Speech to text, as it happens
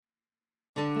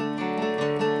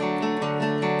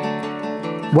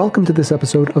Welcome to this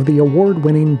episode of the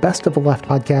award-winning Best of the Left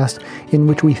podcast, in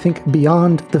which we think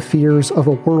beyond the fears of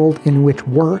a world in which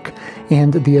work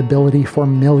and the ability for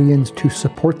millions to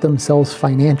support themselves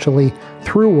financially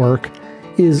through work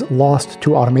is lost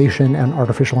to automation and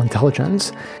artificial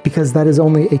intelligence, because that is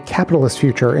only a capitalist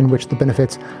future in which the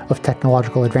benefits of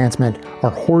technological advancement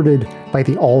are hoarded by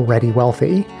the already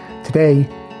wealthy. Today,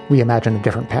 we imagine a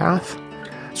different path.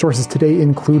 Sources today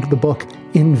include the book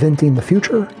Inventing the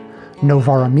Future,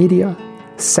 Novara Media,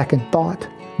 Second Thought,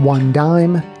 One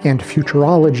Dime, and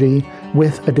Futurology,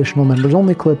 with additional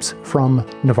members-only clips from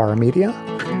Novara Media.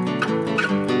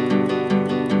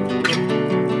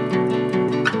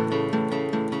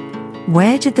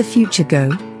 Where did the future go?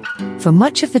 For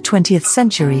much of the 20th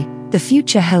century, the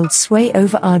future held sway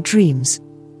over our dreams.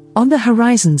 On the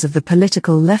horizons of the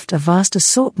political left, a vast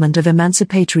assortment of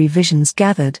emancipatory visions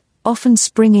gathered, often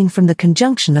springing from the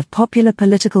conjunction of popular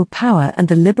political power and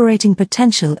the liberating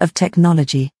potential of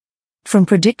technology. From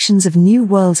predictions of new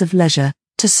worlds of leisure,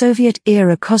 to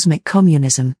Soviet-era cosmic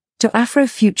communism, to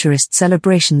Afrofuturist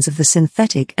celebrations of the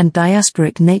synthetic and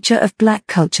diasporic nature of black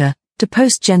culture, to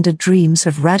post-gender dreams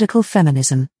of radical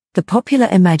feminism, the popular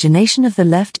imagination of the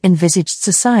left envisaged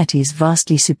societies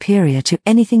vastly superior to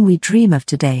anything we dream of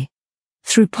today.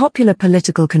 Through popular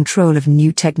political control of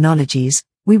new technologies,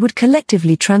 we would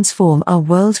collectively transform our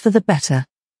world for the better.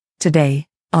 Today,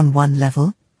 on one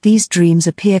level, these dreams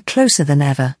appear closer than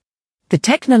ever. The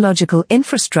technological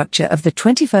infrastructure of the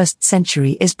 21st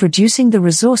century is producing the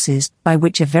resources by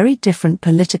which a very different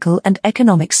political and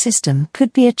economic system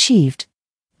could be achieved.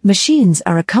 Machines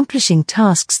are accomplishing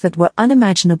tasks that were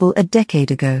unimaginable a decade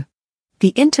ago. The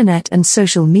internet and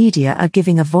social media are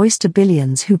giving a voice to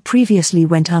billions who previously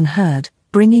went unheard,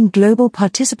 bringing global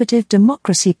participative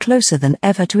democracy closer than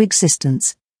ever to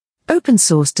existence. Open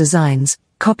source designs,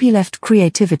 copyleft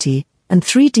creativity, and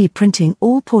 3D printing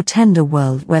all portend a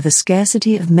world where the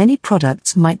scarcity of many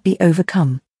products might be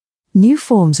overcome. New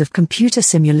forms of computer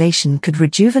simulation could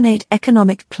rejuvenate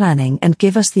economic planning and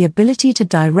give us the ability to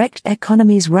direct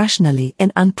economies rationally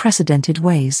in unprecedented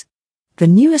ways. The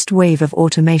newest wave of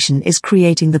automation is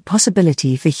creating the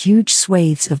possibility for huge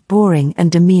swathes of boring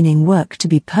and demeaning work to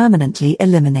be permanently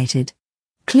eliminated.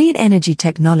 Clean energy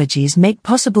technologies make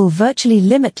possible virtually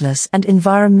limitless and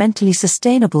environmentally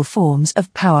sustainable forms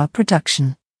of power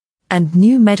production. And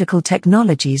new medical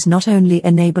technologies not only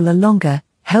enable a longer,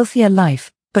 healthier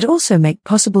life, but also make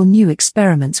possible new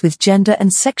experiments with gender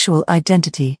and sexual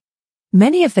identity.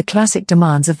 Many of the classic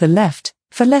demands of the left,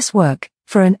 for less work,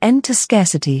 for an end to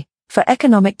scarcity, for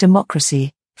economic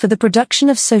democracy, for the production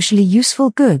of socially useful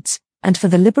goods, and for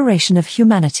the liberation of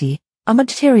humanity, are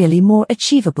materially more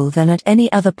achievable than at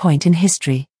any other point in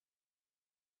history.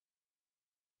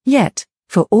 Yet,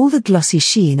 for all the glossy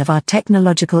sheen of our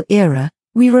technological era,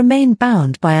 we remain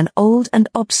bound by an old and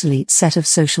obsolete set of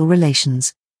social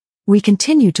relations. We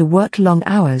continue to work long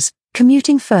hours,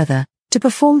 commuting further, to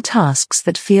perform tasks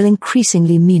that feel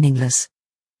increasingly meaningless.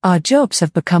 Our jobs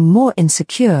have become more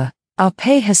insecure, our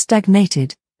pay has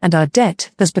stagnated, and our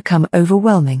debt has become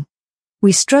overwhelming.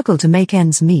 We struggle to make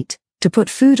ends meet, to put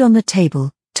food on the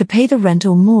table, to pay the rent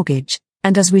or mortgage,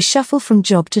 and as we shuffle from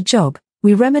job to job,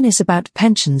 we reminisce about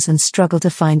pensions and struggle to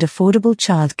find affordable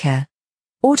childcare.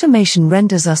 Automation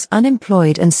renders us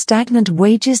unemployed and stagnant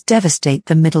wages devastate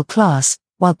the middle class,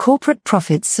 while corporate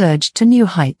profits surge to new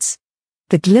heights.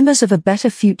 The glimmers of a better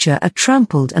future are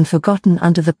trampled and forgotten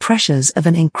under the pressures of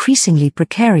an increasingly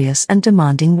precarious and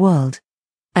demanding world.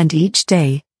 And each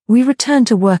day, we return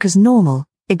to work as normal,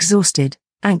 exhausted,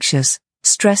 anxious,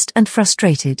 stressed and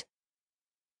frustrated.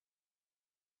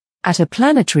 At a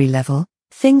planetary level,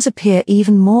 things appear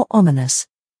even more ominous.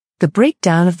 The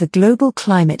breakdown of the global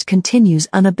climate continues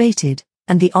unabated,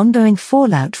 and the ongoing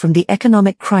fallout from the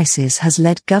economic crisis has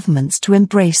led governments to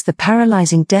embrace the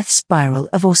paralyzing death spiral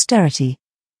of austerity.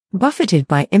 Buffeted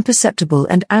by imperceptible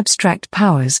and abstract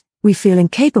powers, we feel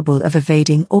incapable of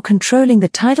evading or controlling the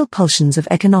tidal pulsions of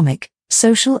economic,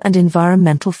 social and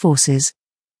environmental forces.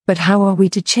 But how are we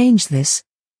to change this?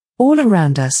 All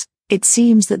around us, it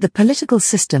seems that the political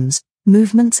systems,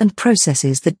 movements and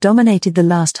processes that dominated the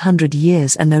last 100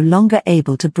 years are no longer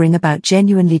able to bring about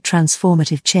genuinely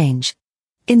transformative change.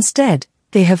 Instead,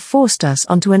 they have forced us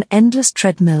onto an endless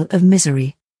treadmill of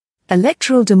misery.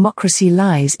 Electoral democracy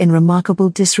lies in remarkable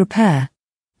disrepair.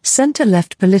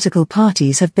 Center-left political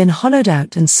parties have been hollowed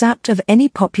out and sapped of any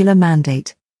popular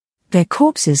mandate. Their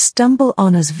corpses stumble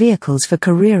on as vehicles for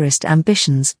careerist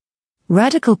ambitions.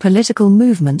 Radical political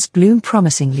movements bloom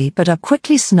promisingly but are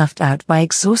quickly snuffed out by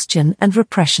exhaustion and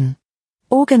repression.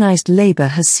 Organized labor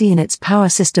has seen its power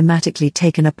systematically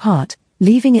taken apart,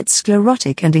 leaving it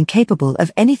sclerotic and incapable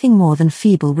of anything more than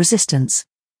feeble resistance.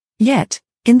 Yet,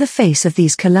 in the face of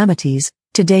these calamities,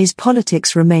 today's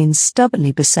politics remains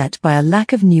stubbornly beset by a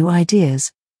lack of new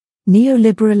ideas.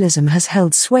 Neoliberalism has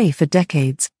held sway for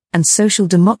decades, and social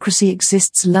democracy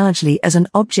exists largely as an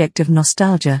object of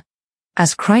nostalgia.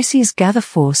 As crises gather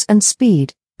force and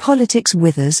speed, politics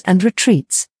withers and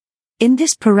retreats. In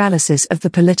this paralysis of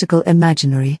the political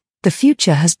imaginary, the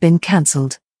future has been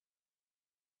cancelled.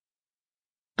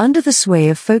 Under the sway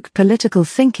of folk political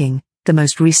thinking, the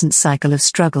most recent cycle of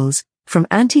struggles, from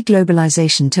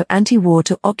anti-globalization to anti-war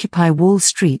to Occupy Wall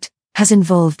Street, has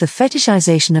involved the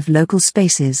fetishization of local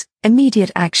spaces,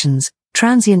 immediate actions,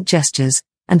 transient gestures,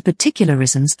 and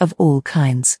particularisms of all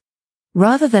kinds.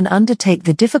 Rather than undertake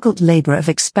the difficult labor of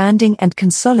expanding and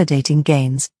consolidating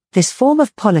gains, this form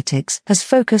of politics has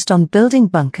focused on building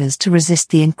bunkers to resist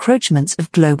the encroachments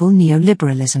of global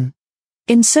neoliberalism.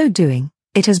 In so doing,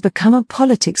 it has become a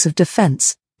politics of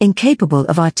defense, incapable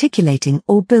of articulating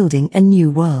or building a new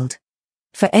world.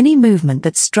 For any movement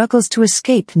that struggles to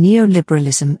escape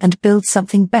neoliberalism and build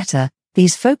something better,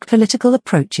 these folk political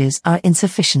approaches are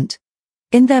insufficient.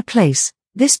 In their place,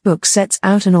 this book sets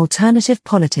out an alternative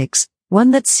politics,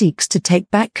 one that seeks to take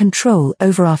back control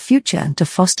over our future and to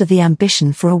foster the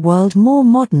ambition for a world more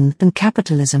modern than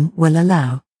capitalism will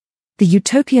allow. The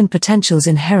utopian potentials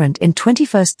inherent in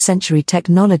 21st century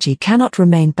technology cannot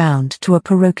remain bound to a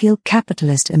parochial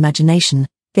capitalist imagination.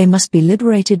 They must be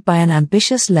liberated by an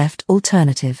ambitious left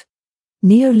alternative.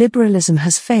 Neoliberalism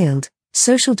has failed,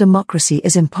 social democracy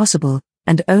is impossible,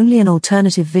 and only an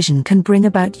alternative vision can bring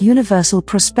about universal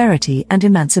prosperity and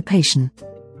emancipation.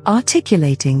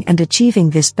 Articulating and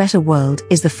achieving this better world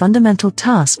is the fundamental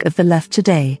task of the left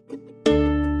today.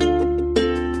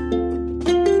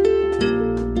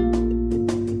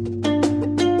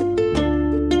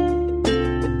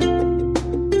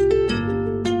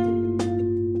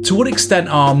 To what extent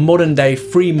are modern-day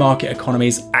free market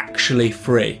economies actually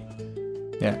free?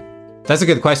 Yeah, that's a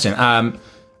good question.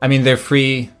 I mean, they're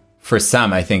free for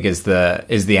some, I think, is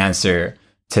the answer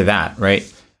to that, right?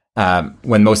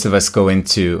 When most of us go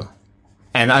into,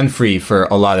 and unfree for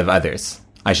a lot of others,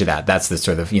 I should add. That's the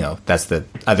sort of, that's the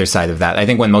other side of that. I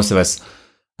think when most of us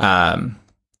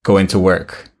go into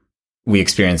work, we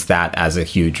experience that as a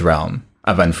huge realm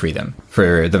of unfreedom.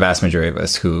 For the vast majority of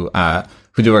us who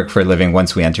do work for a living,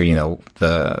 once we enter,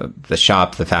 the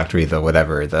shop, the factory, the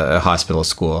whatever, the hospital,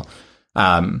 school,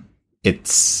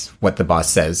 it's what the boss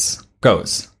says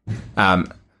goes.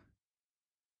 The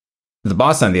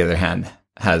boss, on the other hand,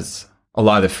 has a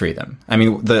lot of freedom. I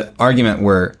mean, the argument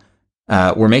we're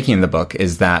making in the book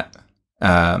is that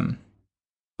a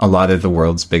lot of the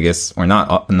world's biggest, or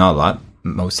not a lot,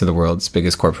 most of the world's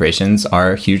biggest corporations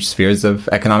are huge spheres of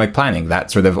economic planning. That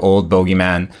sort of old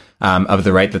bogeyman of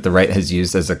the right that the right has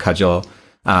used as a cudgel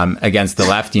against the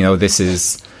left. This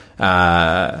is,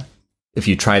 if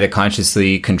you try to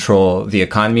consciously control the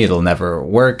economy, it'll never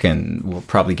work. And we'll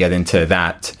probably get into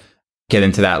that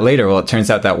later. Well, it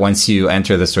turns out that once you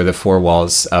enter the sort of four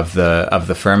walls of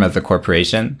the firm, of the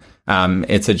corporation,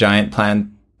 it's a giant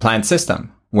planned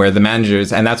system where the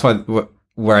managers, and that's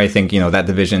where I think, that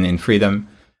division in freedom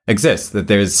exists, that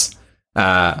there's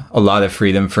a lot of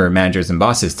freedom for managers and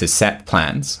bosses to set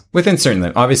plans within certain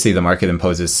limits. Obviously, the market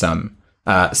imposes some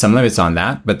limits on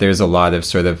that, but there's a lot of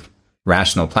sort of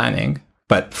rational planning.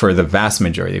 But for the vast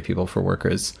majority of people, for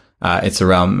workers, it's a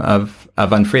realm of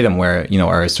unfreedom where,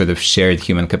 our sort of shared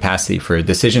human capacity for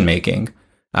decision making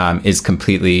is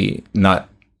completely not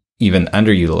even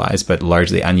underutilized, but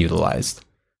largely unutilized.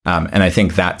 And I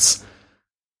think that's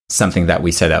something that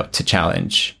we set out to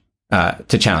challenge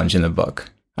in the book.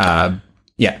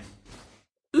 Yeah.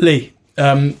 Lee,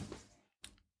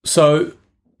 so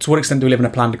to what extent do we live in a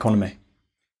planned economy?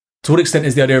 To what extent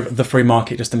is the idea of the free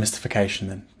market just a mystification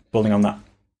then, building on that?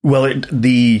 Well,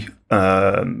 the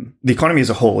economy as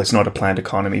a whole is not a planned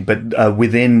economy, but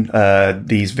within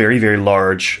these very, very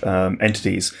large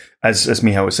entities, as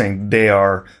Michał was saying, they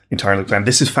are entirely planned.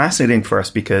 This is fascinating for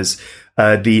us because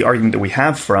the argument that we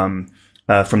have from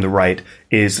the right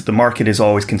is that the market is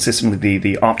always consistently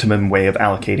the optimum way of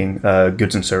allocating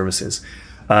goods and services.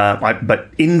 But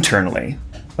internally,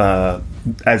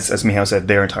 as Michał said,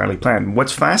 they're entirely planned.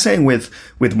 What's fascinating with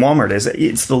Walmart is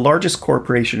it's the largest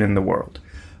corporation in the world.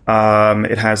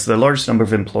 It has the largest number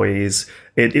of employees.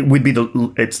 It would be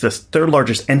it's the third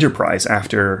largest enterprise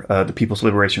after the People's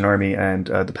Liberation Army and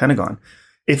the Pentagon.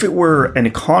 If it were an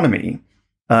economy,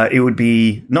 it would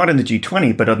be not in the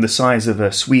G20, but on the size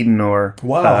of Sweden or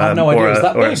I had no idea it was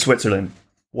that big. Switzerland.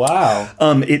 Wow.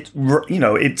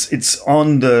 It's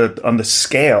on the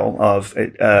scale of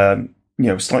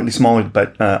slightly smaller,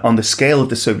 but on the scale of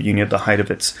the Soviet Union at the height of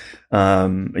its,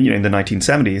 in the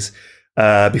 1970s,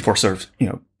 before sort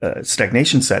of,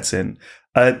 stagnation sets in.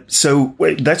 So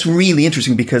that's really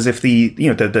interesting, because if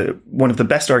the one of the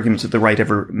best arguments that the right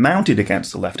ever mounted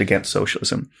against the left, against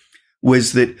socialism,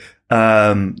 was that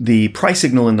the price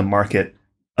signal in the market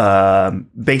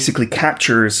basically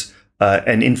captures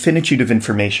an infinitude of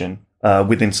information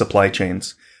within supply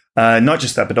chains. Not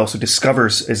just that, but also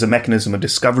discovers as a mechanism of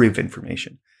discovery of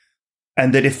information.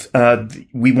 And that if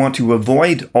we want to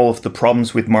avoid all of the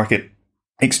problems with market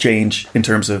exchange in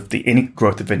terms of the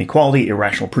growth of inequality,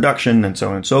 irrational production, and so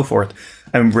on and so forth,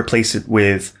 and replace it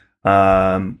with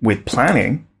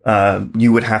planning,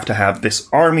 you would have to have this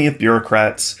army of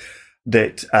bureaucrats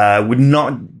that would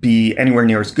not be anywhere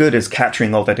near as good as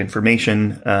capturing all that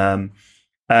information.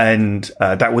 And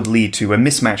that would lead to a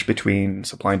mismatch between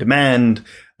supply and demand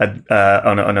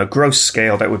on a gross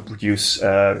scale that would produce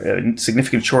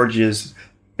significant shortages,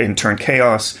 in turn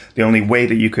chaos. The only way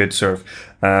that you could sort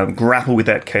of grapple with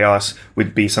that chaos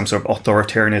would be some sort of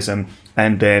authoritarianism,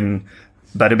 and then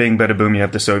bada bing, bada boom, you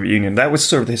have the Soviet Union. That was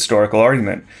sort of the historical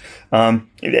argument.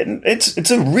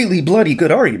 It's a really bloody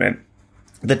good argument.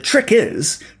 The trick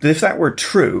is that if that were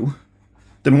true,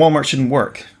 then Walmart shouldn't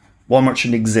work. Walmart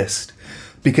shouldn't exist.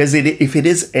 Because if it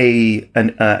is an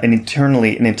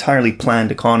entirely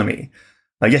planned economy,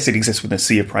 yes, it exists with a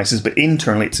sea of prices, but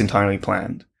internally it's entirely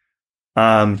planned.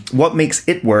 What makes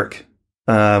it work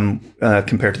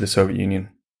compared to the Soviet Union?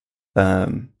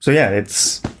 So yeah,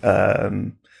 it's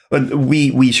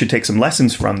we should take some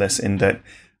lessons from this, in that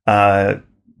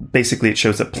basically it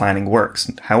shows that planning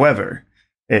works. However,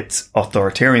 it's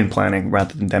authoritarian planning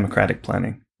rather than democratic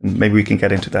planning. And maybe we can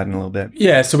get into that in a little bit.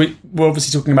 Yeah, so we're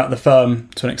obviously talking about the firm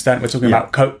to an extent. We're talking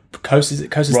about Coase, is it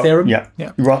Coase's theorem? Yeah.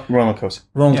 Ronald Coase.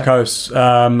 Coase.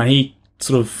 And he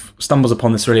sort of stumbles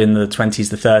upon this really in the 20s,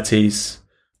 the 30s.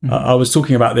 Mm-hmm. I was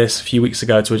talking about this a few weeks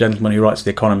ago to a gentleman who writes for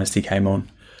The Economist. He came on.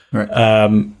 Right.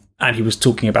 And he was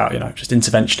talking about, just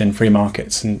intervention in free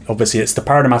markets. And obviously it's the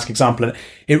paradigmatic example.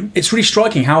 And it's really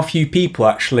striking how few people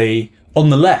actually on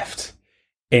the left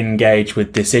engage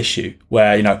with this issue,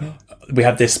 where, we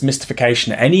have this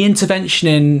mystification that any intervention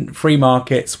in free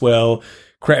markets will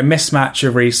create a mismatch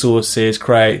of resources,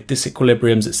 create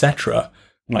disequilibriums, etc.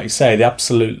 And like you say, the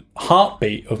absolute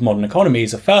heartbeat of modern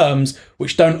economies are firms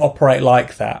which don't operate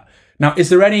like that. Now, is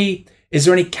there any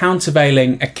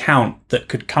countervailing account that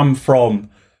could come from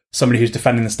somebody who's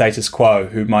defending the status quo,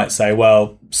 who might say,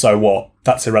 well, so what?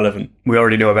 That's irrelevant. We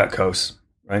already know about Coase,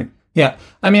 right? Yeah.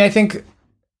 I mean, I think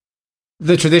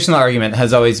the traditional argument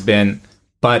has always been,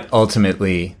 but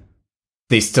ultimately,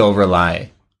 they still rely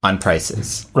on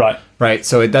prices. Right.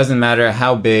 So it doesn't matter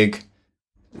how big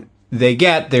they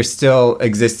get, they're still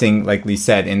existing, like Lee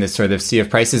said, in this sort of sea of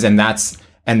prices. And that's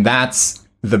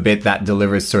the bit that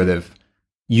delivers sort of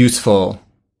useful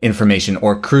information,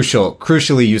 or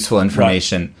crucially useful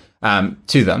information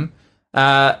to them.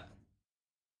 And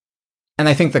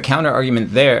I think the counter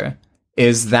argument there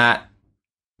is that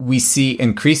we see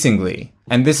increasingly,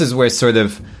 and this is where sort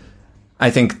of I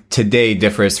think today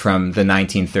differs from the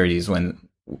 1930s,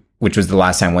 which was the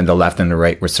last time when the left and the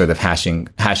right were sort of hashing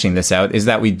this out, is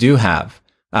that we do have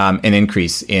an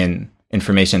increase in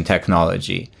information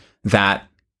technology that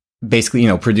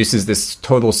basically, produces this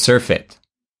total surfeit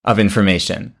of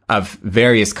information, of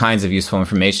various kinds of useful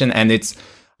information. And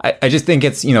I just think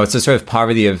it's a sort of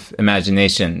poverty of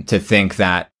imagination to think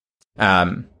that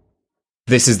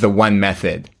this is the one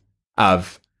method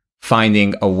of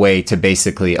finding a way to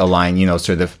basically align,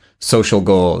 sort of social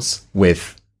goals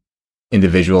with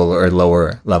individual or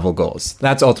lower level goals.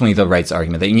 That's ultimately the right's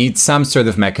argument, that you need some sort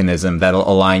of mechanism that'll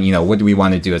align, what do we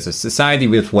want to do as a society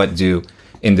with what do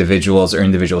individuals or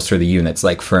individual sort of units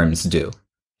like firms do.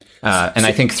 And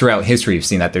I think throughout history, we've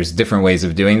seen that there's different ways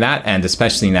of doing that. And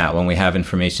especially now when we have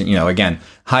information, again,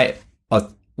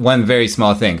 one very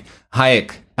small thing,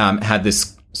 Hayek had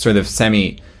this sort of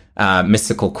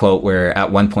mystical quote where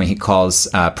at one point he calls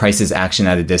prices action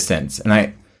at a distance.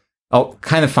 And I'll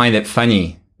kind of find it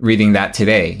funny reading that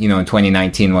today, in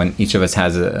 2019, when each of us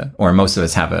or most of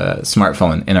us have a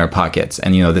smartphone in our pockets.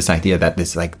 And, this idea that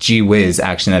this like gee whiz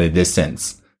action at a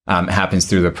distance happens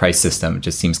through the price system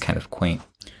just seems kind of quaint.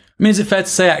 I mean, is it fair to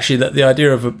say actually that the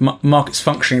idea of markets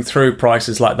functioning through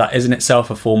prices like that is in itself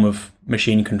a form of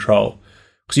machine control?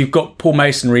 Because you've got Paul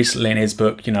Mason recently in his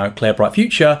book, Clear Bright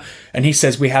Future, and he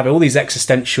says we have all these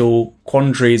existential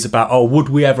quandaries about, would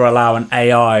we ever allow an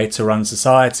AI to run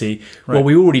society? Right. Well,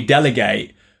 we already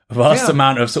delegate a vast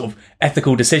amount of sort of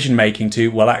ethical decision making to,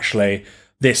 well, actually,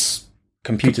 this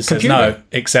computer says no,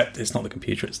 except it's not the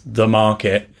computer, it's the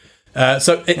market.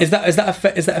 So is that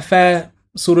a fair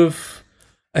sort of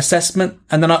assessment?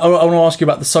 And then I want to ask you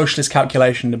about the socialist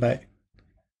calculation debate.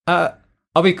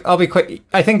 I'll be quick.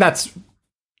 I think that's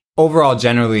overall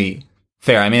generally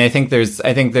fair. I mean, I think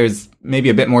there's maybe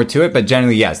a bit more to it, but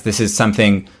generally, yes, this is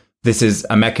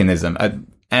a mechanism,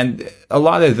 and a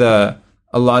lot of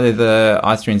the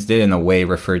Austrians did in a way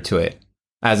refer to it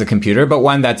as a computer, but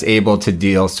one that's able to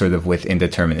deal sort of with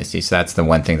indeterminacy. So that's the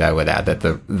one thing that I would add, that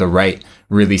the right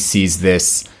really sees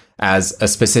this as a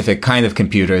specific kind of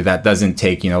computer that doesn't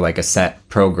take, like a set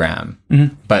program,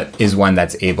 but is one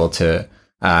that's able to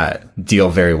deal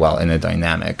very well in a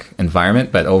dynamic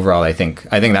environment. But overall, I think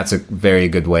that's a very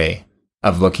good way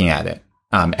of looking at it,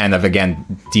 and of, again,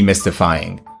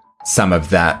 demystifying some of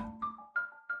this,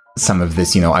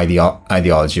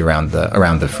 ideology around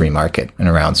the free market and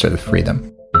around sort of freedom.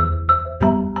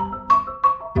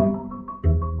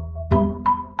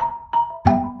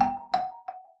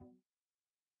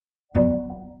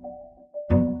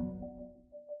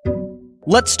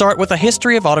 Let's start with a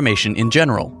history of automation in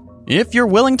general. If you're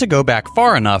willing to go back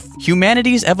far enough,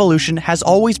 humanity's evolution has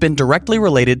always been directly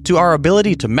related to our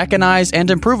ability to mechanize and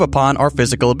improve upon our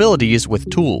physical abilities with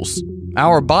tools.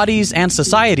 Our bodies and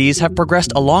societies have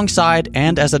progressed alongside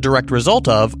and as a direct result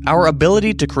of our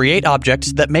ability to create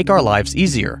objects that make our lives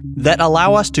easier, that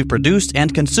allow us to produce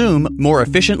and consume more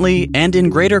efficiently and in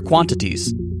greater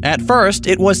quantities. At first,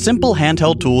 it was simple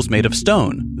handheld tools made of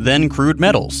stone, then crude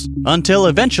metals, until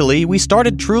eventually we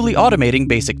started truly automating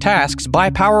basic tasks by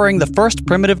powering the first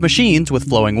primitive machines with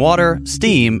flowing water,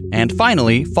 steam, and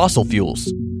finally, fossil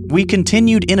fuels. We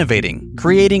continued innovating,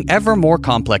 creating ever more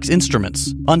complex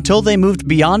instruments, until they moved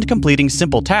beyond completing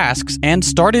simple tasks and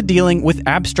started dealing with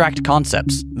abstract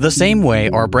concepts, the same way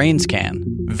our brains can.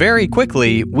 Very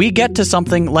quickly, we get to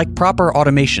something like proper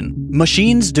automation,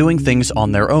 machines doing things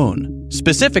on their own.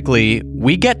 Specifically,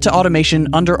 we get to automation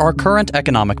under our current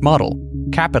economic model,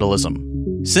 capitalism.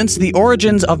 Since the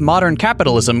origins of modern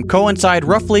capitalism coincide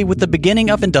roughly with the beginning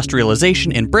of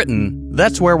industrialization in Britain,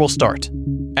 that's where we'll start.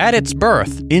 At its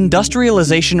birth,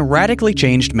 industrialization radically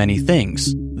changed many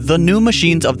things. The new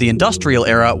machines of the industrial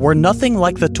era were nothing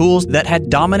like the tools that had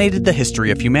dominated the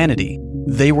history of humanity.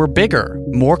 They were bigger,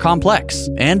 more complex,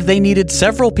 and they needed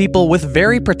several people with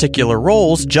very particular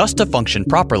roles just to function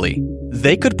properly.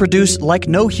 They could produce like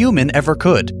no human ever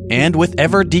could, and with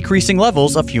ever-decreasing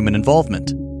levels of human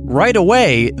involvement. Right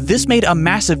away, this made a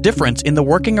massive difference in the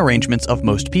working arrangements of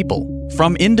most people.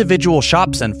 From individual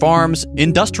shops and farms,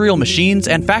 industrial machines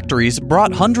and factories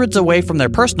brought hundreds away from their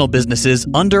personal businesses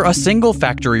under a single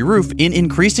factory roof in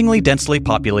increasingly densely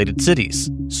populated cities.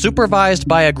 Supervised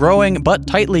by a growing but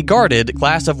tightly guarded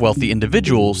class of wealthy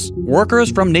individuals,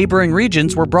 workers from neighboring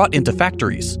regions were brought into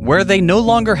factories, where they no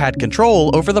longer had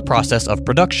control over the process of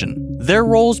production. Their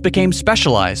roles became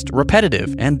specialized,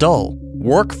 repetitive, and dull.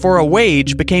 Work for a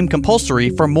wage became compulsory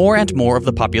for more and more of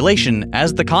the population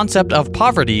as the concept of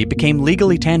poverty became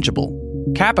legally tangible.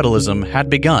 Capitalism had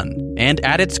begun, and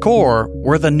at its core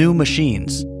were the new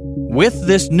machines. With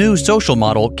this new social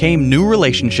model came new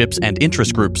relationships and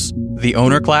interest groups, the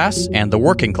owner class and the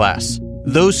working class,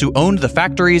 those who owned the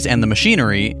factories and the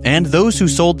machinery, and those who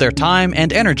sold their time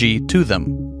and energy to them.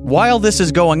 While this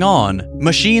is going on,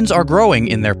 machines are growing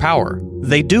in their power.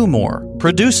 They do more,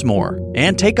 produce more,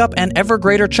 and take up an ever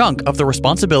greater chunk of the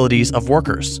responsibilities of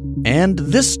workers. And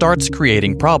this starts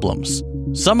creating problems.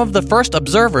 Some of the first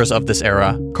observers of this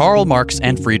era, Karl Marx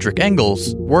and Friedrich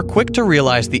Engels, were quick to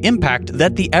realize the impact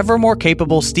that the ever more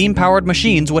capable steam-powered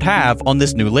machines would have on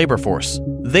this new labor force.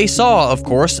 They saw, of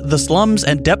course, the slums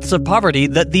and depths of poverty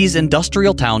that these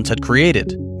industrial towns had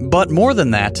created. But more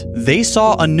than that, they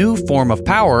saw a new form of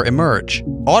power emerge.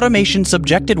 Automation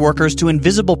subjected workers to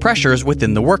invisible pressures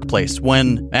within the workplace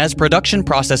when, as production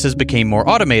processes became more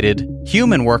automated,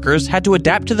 human workers had to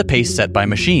adapt to the pace set by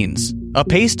machines, a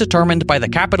pace determined by the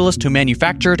capitalist who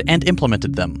manufactured and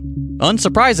implemented them.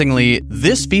 Unsurprisingly,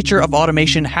 this feature of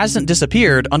automation hasn't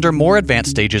disappeared under more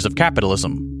advanced stages of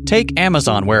capitalism. Take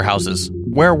Amazon warehouses,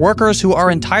 where workers who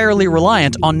are entirely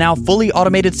reliant on now fully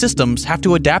automated systems have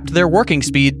to adapt their working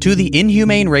speed to the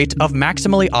inhumane rate of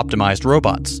maximally optimized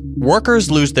robots. Workers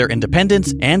lose their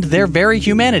independence and their very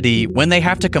humanity when they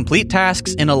have to complete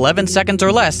tasks in 11 seconds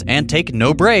or less and take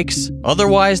no breaks.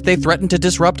 Otherwise, they threaten to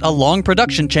disrupt a long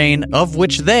production chain of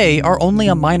which they are only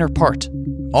a minor part.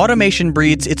 Automation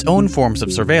breeds its own forms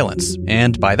of surveillance,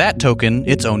 and by that token,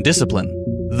 its own discipline.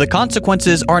 The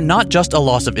consequences are not just a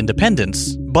loss of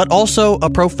independence, but also a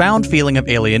profound feeling of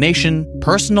alienation,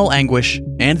 personal anguish,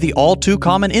 and the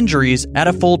all-too-common injuries at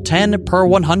a full 10 per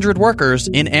 100 workers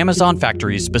in Amazon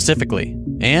factories specifically.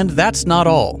 And that's not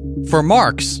all. For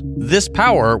Marx, this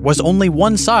power was only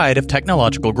one side of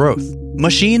technological growth.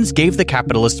 Machines gave the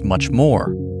capitalists much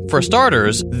more. For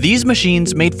starters, these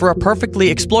machines made for a perfectly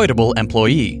exploitable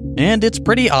employee, and it's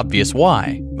pretty obvious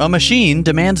why. A machine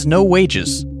demands no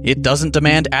wages. It doesn't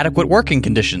demand adequate working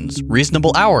conditions,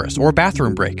 reasonable hours, or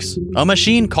bathroom breaks. A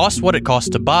machine costs what it costs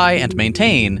to buy and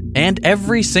maintain, and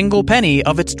every single penny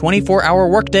of its 24-hour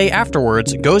workday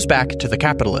afterwards goes back to the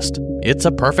capitalist. It's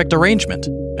a perfect arrangement.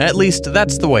 At least,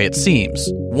 that's the way it seems.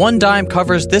 One Dime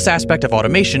covers this aspect of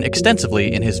automation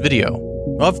extensively in his video.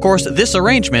 Of course, this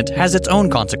arrangement has its own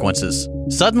consequences.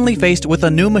 Suddenly faced with a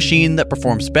new machine that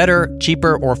performs better,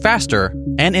 cheaper, or faster,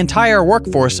 an entire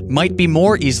workforce might be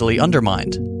more easily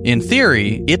undermined. In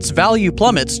theory, its value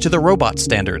plummets to the robot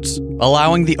standards,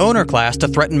 allowing the owner class to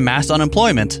threaten mass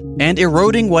unemployment and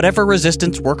eroding whatever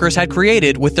resistance workers had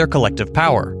created with their collective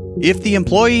power. If the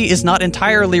employee is not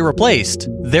entirely replaced,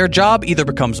 their job either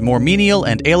becomes more menial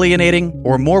and alienating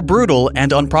or more brutal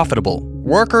and unprofitable.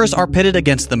 Workers are pitted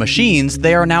against the machines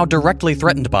they are now directly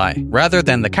threatened by, rather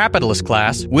than the capitalist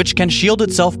class, which can shield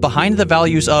itself behind the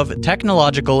values of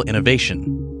technological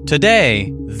innovation.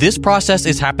 Today, this process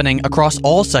is happening across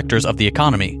all sectors of the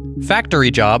economy.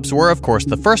 Factory jobs were of course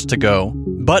the first to go,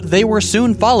 but they were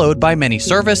soon followed by many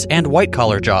service and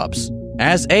white-collar jobs.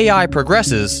 As AI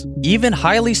progresses, even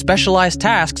highly specialized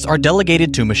tasks are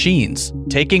delegated to machines,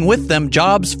 taking with them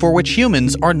jobs for which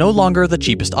humans are no longer the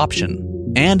cheapest option.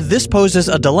 And this poses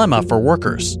a dilemma for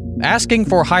workers. Asking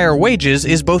for higher wages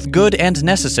is both good and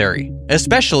necessary,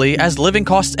 especially as living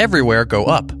costs everywhere go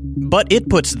up. But it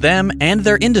puts them and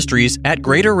their industries at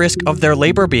greater risk of their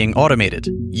labor being automated.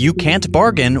 You can't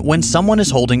bargain when someone is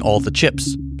holding all the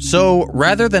chips. So,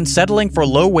 rather than settling for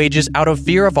low wages out of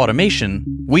fear of automation,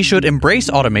 we should embrace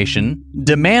automation,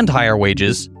 demand higher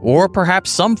wages, or perhaps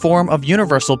some form of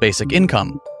universal basic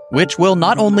income, which will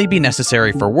not only be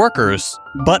necessary for workers,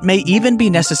 but may even be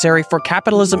necessary for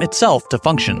capitalism itself to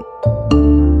function.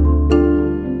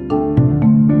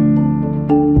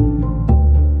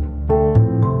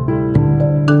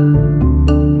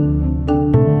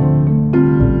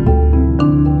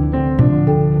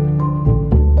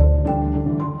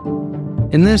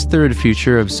 In this third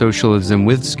future of socialism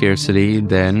with scarcity,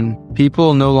 then,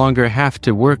 people no longer have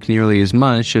to work nearly as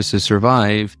much just to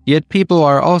survive, yet people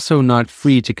are also not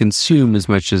free to consume as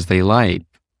much as they like.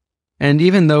 And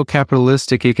even though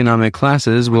capitalistic economic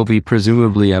classes will be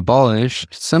presumably abolished,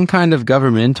 some kind of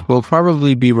government will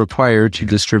probably be required to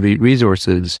distribute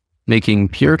resources, making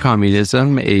pure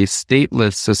communism, a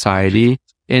stateless society,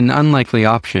 an unlikely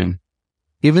option.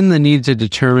 Given the need to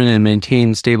determine and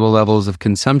maintain stable levels of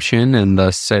consumption and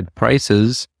thus set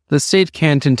prices, the state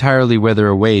can't entirely wither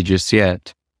away just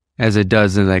yet, as it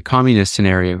does in a communist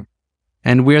scenario.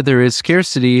 And where there is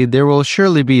scarcity, there will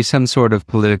surely be some sort of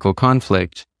political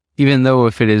conflict, even though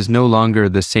if it is no longer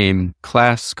the same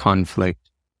class conflict.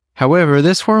 However,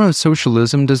 this form of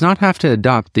socialism does not have to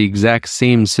adopt the exact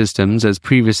same systems as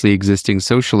previously existing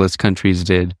socialist countries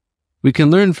did. We can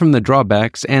learn from the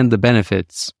drawbacks and the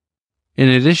benefits. In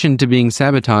addition to being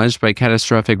sabotaged by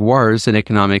catastrophic wars and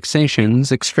economic sanctions,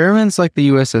 experiments like the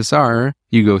USSR,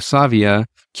 Yugoslavia,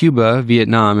 Cuba,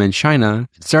 Vietnam, and China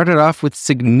started off with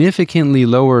significantly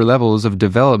lower levels of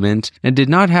development and did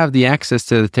not have the access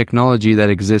to the technology that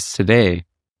exists today.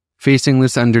 Facing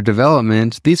this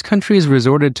underdevelopment, these countries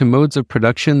resorted to modes of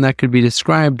production that could be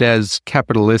described as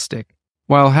capitalistic,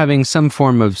 while having some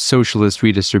form of socialist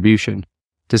redistribution.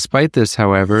 Despite this,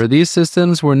 however, these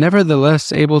systems were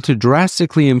nevertheless able to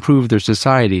drastically improve their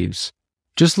societies.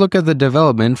 Just look at the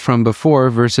development from before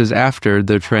versus after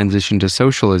the transition to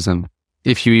socialism,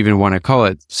 if you even want to call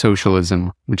it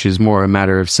socialism, which is more a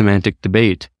matter of semantic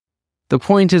debate. The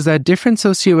point is that different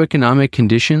socioeconomic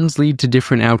conditions lead to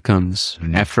different outcomes.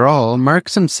 After all,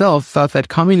 Marx himself thought that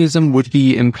communism would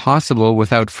be impossible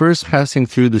without first passing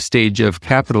through the stage of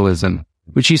capitalism,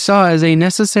 which he saw as a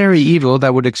necessary evil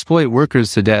that would exploit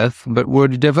workers to death, but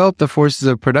would develop the forces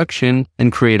of production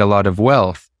and create a lot of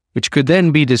wealth, which could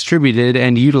then be distributed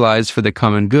and utilized for the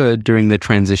common good during the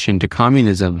transition to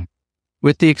communism.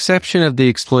 With the exception of the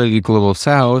exploited global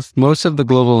south, most of the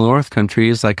global north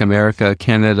countries like America,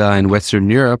 Canada, and Western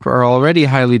Europe are already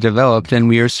highly developed, and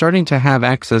we are starting to have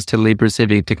access to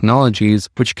labor-saving technologies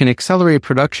which can accelerate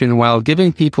production while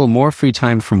giving people more free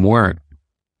time from work,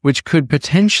 which could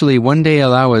potentially one day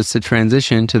allow us to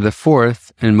transition to the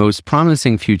fourth and most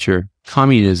promising future,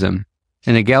 communism,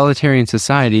 an egalitarian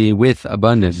society with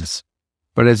abundance.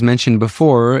 But as mentioned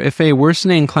before, if a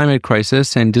worsening climate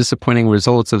crisis and disappointing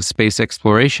results of space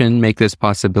exploration make this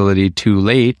possibility too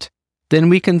late, then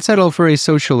we can settle for a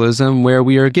socialism where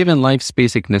we are given life's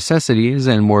basic necessities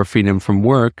and more freedom from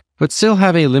work, but still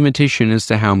have a limitation as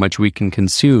to how much we can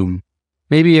consume.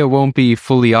 Maybe it won't be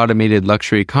fully automated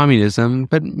luxury communism,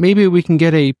 but maybe we can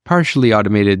get a partially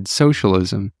automated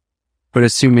socialism. But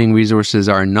assuming resources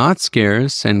are not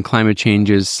scarce and climate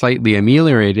change is slightly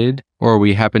ameliorated, or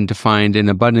we happen to find an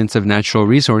abundance of natural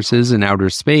resources in outer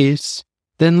space,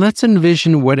 then let's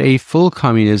envision what a full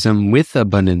communism with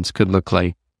abundance could look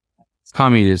like.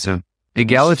 Communism,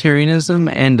 egalitarianism,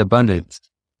 and abundance.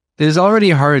 It is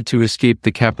already hard to escape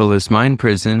the capitalist mind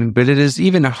prison, but it is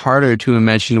even harder to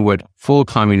imagine what full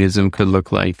communism could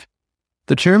look like.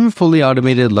 The term fully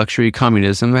automated luxury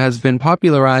communism has been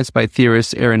popularized by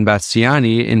theorist Aaron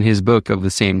Bastiani in his book of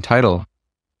the same title.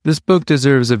 This book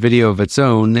deserves a video of its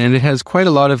own, and it has quite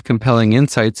a lot of compelling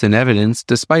insights and evidence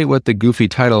despite what the goofy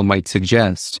title might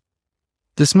suggest.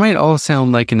 This might all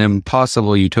sound like an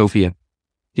impossible utopia.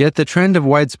 Yet the trend of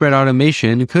widespread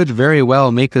automation could very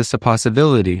well make this a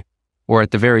possibility, or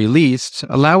at the very least,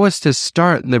 allow us to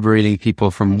start liberating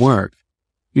people from work.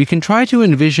 We can try to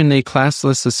envision a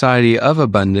classless society of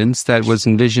abundance that was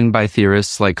envisioned by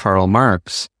theorists like Karl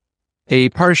Marx. A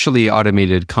partially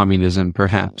automated communism,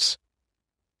 perhaps.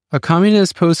 A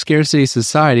communist post-scarcity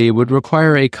society would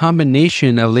require a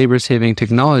combination of labor-saving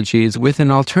technologies with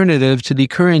an alternative to the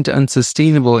current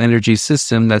unsustainable energy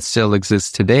system that still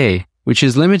exists today, which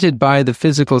is limited by the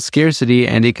physical scarcity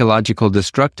and ecological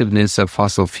destructiveness of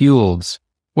fossil fuels.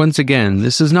 Once again,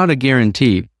 this is not a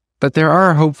guarantee, but there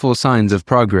are hopeful signs of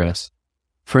progress.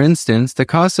 For instance, the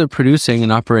cost of producing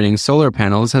and operating solar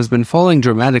panels has been falling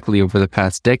dramatically over the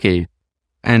past decade,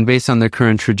 and based on their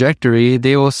current trajectory,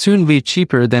 they will soon be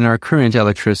cheaper than our current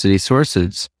electricity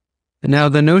sources. Now,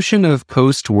 the notion of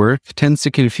post-work tends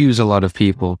to confuse a lot of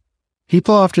people.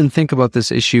 People often think about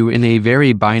this issue in a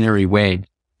very binary way,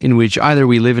 in which either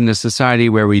we live in a society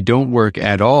where we don't work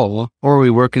at all, or we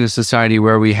work in a society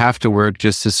where we have to work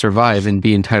just to survive and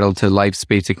be entitled to life's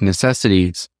basic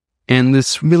necessities. And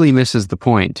this really misses the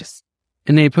point.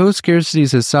 In a post-scarcity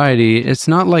society, it's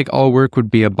not like all work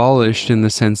would be abolished in the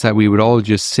sense that we would all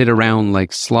just sit around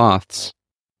like sloths.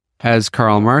 As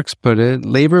Karl Marx put it,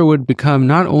 labor would become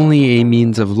not only a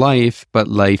means of life, but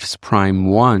life's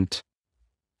prime want.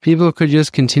 People could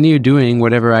just continue doing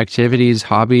whatever activities,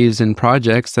 hobbies, and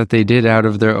projects that they did out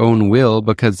of their own will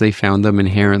because they found them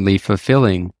inherently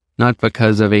fulfilling, not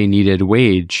because of a needed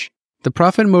wage. The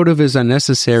profit motive is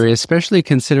unnecessary, especially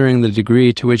considering the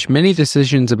degree to which many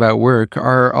decisions about work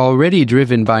are already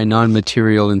driven by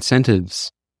non-material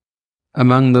incentives.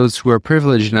 Among those who are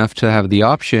privileged enough to have the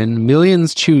option,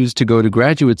 millions choose to go to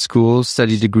graduate school,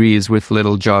 study degrees with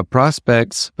little job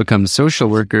prospects, become social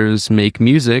workers, make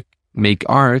music, make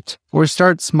art, or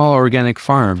start small organic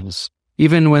farms,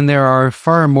 even when there are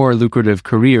far more lucrative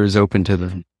careers open to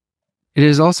them. It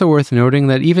is also worth noting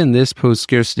that even this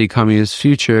post-scarcity communist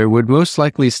future would most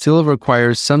likely still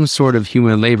require some sort of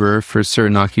human labor for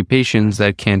certain occupations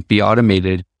that can't be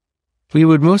automated. We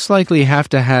would most likely have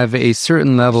to have a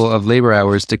certain level of labor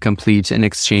hours to complete in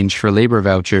exchange for labor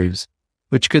vouchers,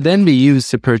 which could then be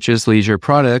used to purchase leisure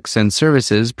products and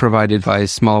services provided by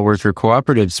small worker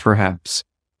cooperatives, perhaps.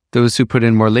 Those who put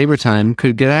in more labor time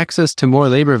could get access to more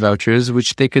labor vouchers,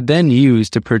 which they could then use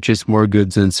to purchase more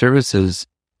goods and services.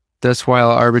 Thus, while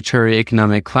arbitrary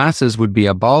economic classes would be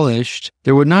abolished,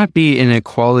 there would not be an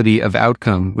equality of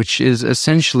outcome, which is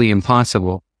essentially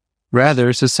impossible.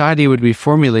 Rather, society would be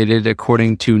formulated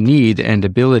according to need and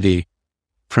ability.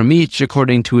 From each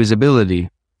according to his ability,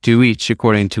 to each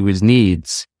according to his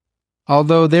needs.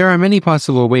 Although there are many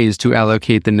possible ways to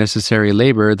allocate the necessary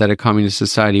labor that a communist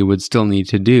society would still need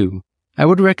to do, I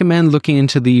would recommend looking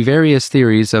into the various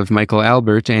theories of Michael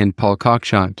Albert and Paul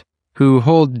Cockshott, who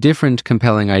hold different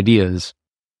compelling ideas.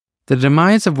 The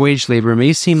demise of wage labor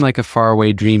may seem like a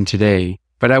faraway dream today,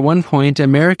 but at one point,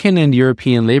 American and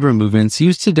European labor movements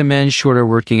used to demand shorter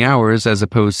working hours as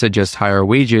opposed to just higher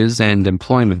wages and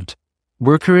employment.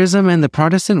 Workerism and the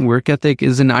Protestant work ethic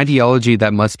is an ideology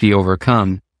that must be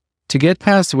overcome. To get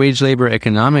past wage labor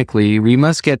economically, we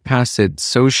must get past it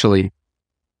socially.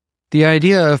 The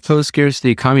idea of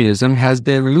post-scarcity communism has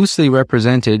been loosely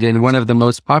represented in one of the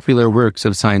most popular works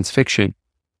of science fiction,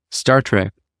 Star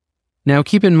Trek. Now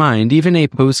keep in mind, even a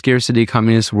post-scarcity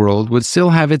communist world would still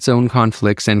have its own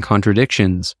conflicts and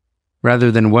contradictions, rather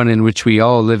than one in which we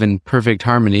all live in perfect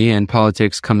harmony and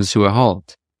politics comes to a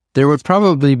halt. There would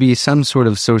probably be some sort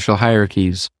of social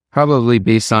hierarchies, probably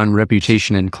based on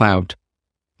reputation and clout.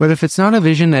 But if it's not a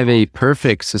vision of a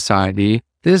perfect society,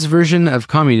 this version of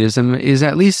communism is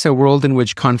at least a world in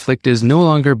which conflict is no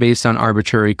longer based on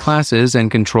arbitrary classes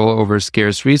and control over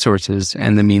scarce resources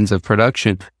and the means of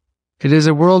production. It is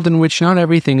a world in which not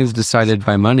everything is decided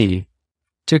by money.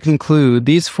 To conclude,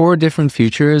 these 4 different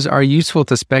futures are useful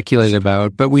to speculate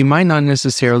about, but we might not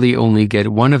necessarily only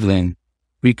get one of them.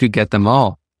 We could get them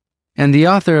all. And the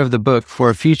author of the book,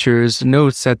 4 Futures,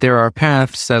 notes that there are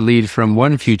paths that lead from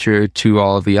one future to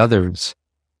all of the others.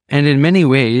 And in many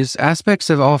ways,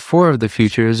 aspects of all 4 of the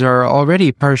futures are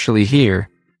already partially here.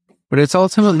 But it's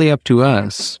ultimately up to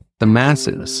us, the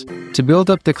masses, to build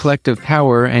up the collective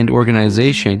power and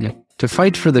organization to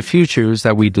fight for the futures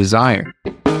that we desire.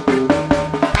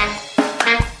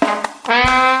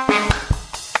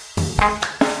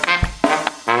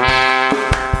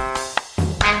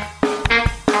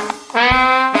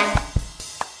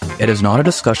 It is not a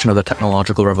discussion of the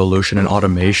technological revolution and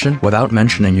automation without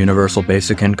mentioning universal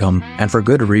basic income, and for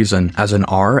good reason, as in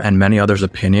our and many others'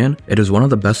 opinion, it is one of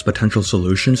the best potential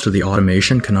solutions to the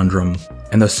automation conundrum.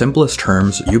 In the simplest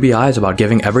terms, UBI is about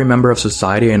giving every member of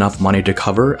society enough money to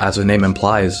cover, as the name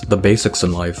implies, the basics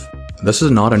in life. This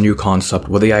is not a new concept,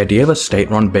 with the idea of a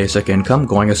state-run basic income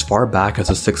going as far back as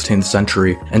the 16th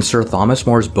century in Sir Thomas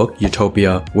More's book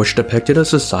Utopia, which depicted a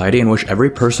society in which every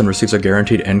person receives a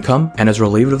guaranteed income and is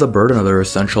relieved of the burden of their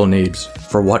essential needs.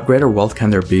 For what greater wealth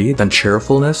can there be than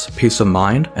cheerfulness, peace of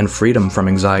mind, and freedom from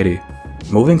anxiety?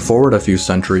 Moving forward a few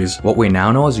centuries, what we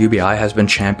now know as UBI has been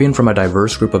championed from a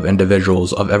diverse group of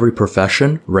individuals of every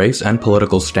profession, race, and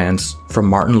political stance. From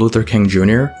Martin Luther King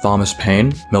Jr., Thomas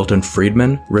Paine, Milton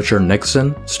Friedman, Richard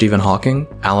Nixon, Stephen Hawking,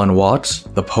 Alan Watts,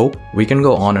 the Pope, we can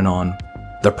go on and on.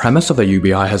 The premise of the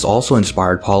UBI has also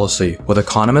inspired policy, with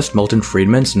economist Milton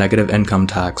Friedman's negative income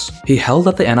tax. He held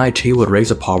that the NIT would raise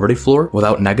a poverty floor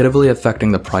without negatively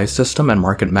affecting the price system and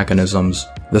market mechanisms.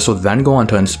 This would then go on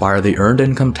to inspire the Earned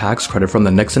Income Tax Credit from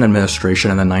the Nixon administration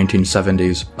in the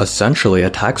 1970s, essentially a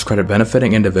tax credit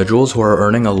benefiting individuals who are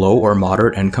earning a low or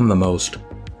moderate income the most.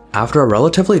 After a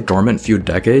relatively dormant few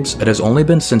decades, it has only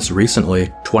been since recently,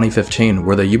 2015,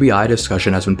 where the UBI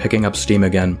discussion has been picking up steam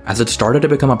again, as it started to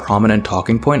become a prominent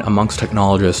talking point amongst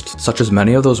technologists, such as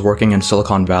many of those working in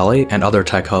Silicon Valley and other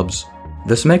tech hubs.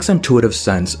 This makes intuitive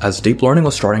sense, as deep learning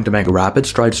was starting to make rapid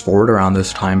strides forward around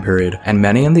this time period, and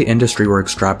many in the industry were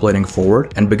extrapolating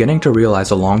forward and beginning to realize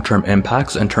the long-term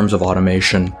impacts in terms of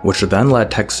automation, which then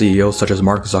led tech CEOs such as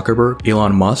Mark Zuckerberg,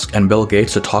 Elon Musk, and Bill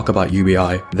Gates to talk about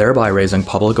UBI, thereby raising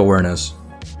public awareness.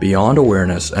 Beyond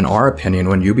awareness, in our opinion,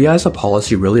 when UBI as a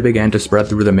policy really began to spread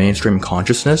through the mainstream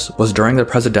consciousness was during the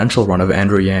presidential run of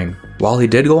Andrew Yang. While he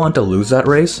did go on to lose that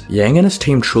race, Yang and his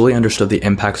team truly understood the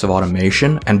impacts of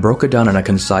automation and broke it down in a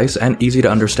concise and easy to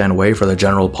understand way for the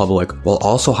general public, while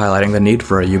also highlighting the need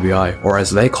for a UBI, or as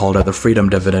they called it, the freedom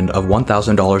dividend of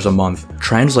 $1,000 a month,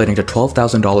 translating to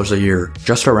 $12,000 a year,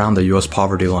 just around the US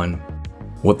poverty line.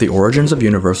 With the origins of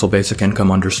universal basic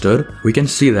income understood, we can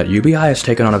see that UBI has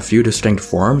taken on a few distinct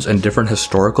forms in different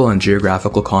historical and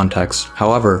geographical contexts.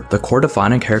 However, the core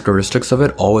defining characteristics of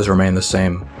it always remain the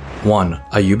same. 1.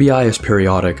 A UBI is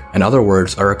periodic, in other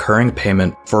words, a recurring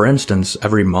payment, for instance,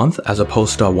 every month as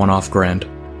opposed to a one-off grant.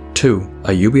 2.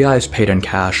 A UBI is paid in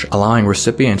cash, allowing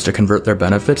recipients to convert their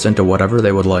benefits into whatever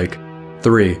they would like.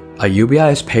 3. A UBI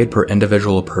is paid per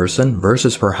individual person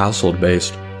versus per household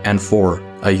based. And 4.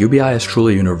 A UBI is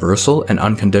truly universal and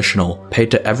unconditional, paid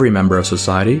to every member of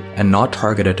society and not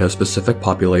targeted to a specific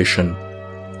population.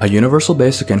 A universal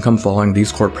basic income following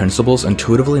these core principles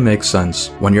intuitively makes sense.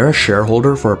 When you're a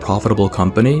shareholder for a profitable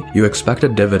company, you expect a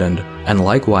dividend, and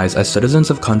likewise, as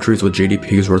citizens of countries with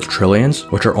GDPs worth trillions,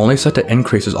 which are only set to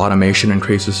increase as automation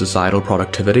increases societal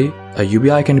productivity, a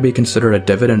UBI can be considered a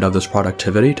dividend of this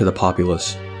productivity to the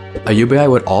populace. A UBI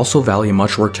would also value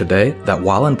much work today that,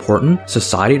 while important,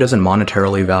 society doesn't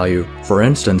monetarily value. For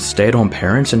instance, stay-at-home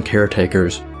parents and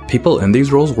caretakers. People in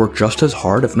these roles work just as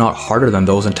hard, if not harder, than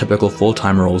those in typical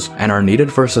full-time roles, and are needed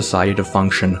for society to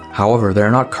function. However, they are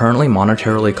not currently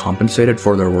monetarily compensated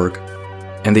for their work.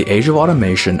 In the age of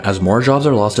automation, as more jobs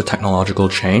are lost to technological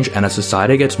change and as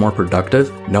society gets more productive,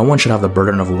 no one should have the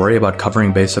burden of worry about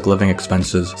covering basic living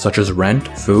expenses, such as rent,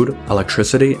 food,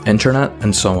 electricity, internet,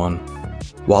 and so on.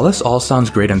 While this all sounds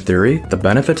great in theory, the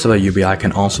benefits of a UBI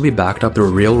can also be backed up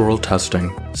through real-world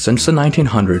testing. Since the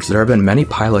 1900s, there have been many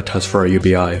pilot tests for a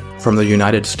UBI, from the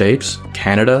United States,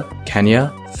 Canada,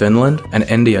 Kenya, Finland, and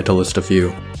India to list a few.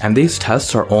 And these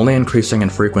tests are only increasing in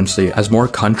frequency as more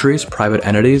countries, private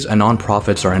entities, and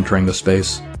non-profits are entering the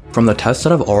space. From the tests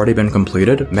that have already been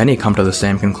completed, many come to the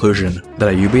same conclusion, that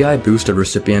a UBI boosted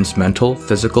recipients' mental,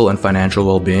 physical, and financial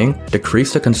well-being,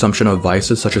 decreased the consumption of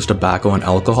vices such as tobacco and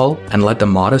alcohol, and led to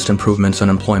modest improvements in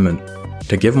employment.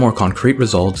 To give more concrete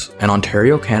results, in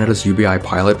Ontario, Canada's UBI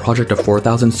pilot project of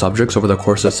 4,000 subjects over the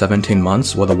course of 17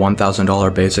 months with a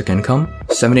 $1,000 basic income,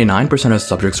 79% of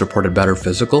subjects reported better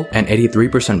physical and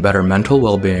 83% better mental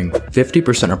well-being,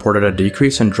 50% reported a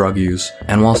decrease in drug use,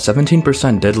 and while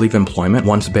 17% did leave employment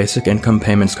once basic income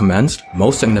payments commenced,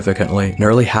 most significantly,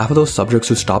 nearly half of those subjects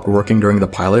who stopped working during the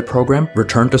pilot program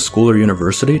returned to school or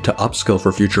university to upskill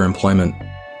for future employment.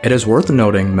 It is worth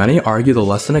noting many argue the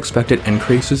less than expected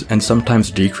increases and sometimes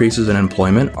decreases in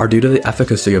employment are due to the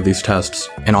efficacy of these tests.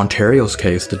 In Ontario's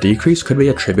case, the decrease could be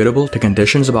attributable to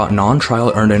conditions about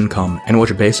non-trial earned income, in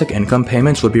which basic income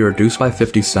payments would be reduced by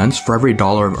 50 cents for every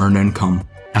dollar of earned income.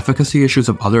 Efficacy issues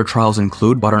of other trials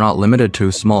include but are not limited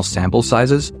to small sample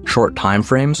sizes, short time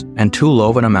frames, and too low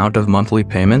of an amount of monthly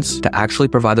payments to actually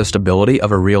provide the stability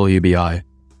of a real UBI.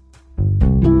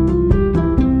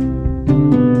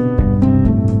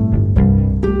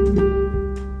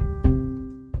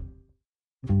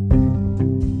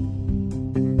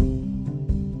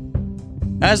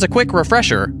 As a quick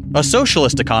refresher, a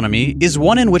socialist economy is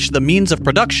one in which the means of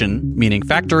production, meaning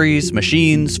factories,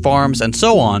 machines, farms, and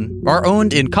so on, are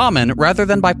owned in common rather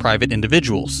than by private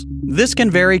individuals. This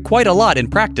can vary quite a lot in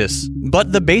practice,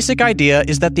 but the basic idea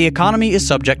is that the economy is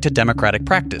subject to democratic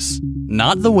practice,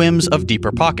 not the whims of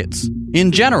deeper pockets.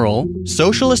 In general,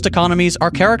 socialist economies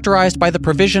are characterized by the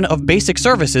provision of basic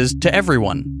services to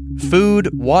everyone. Food,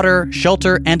 water,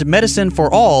 shelter, and medicine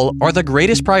for all are the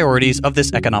greatest priorities of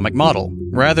this economic model,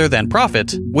 rather than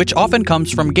profit, which often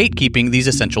comes from gatekeeping these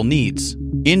essential needs.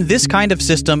 In this kind of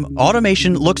system,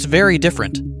 automation looks very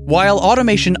different. While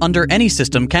automation under any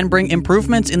system can bring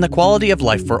improvements in the quality of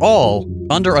life for all,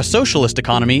 under a socialist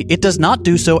economy, it does not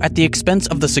do so at the expense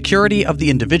of the security of the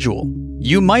individual.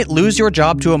 You might lose your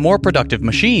job to a more productive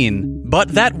machine, but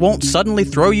that won't suddenly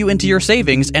throw you into your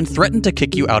savings and threaten to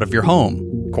kick you out of your home.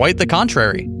 Quite the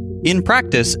contrary. In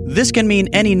practice, this can mean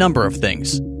any number of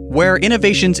things. Where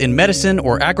innovations in medicine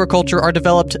or agriculture are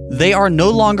developed, they are no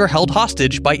longer held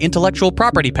hostage by intellectual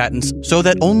property patents so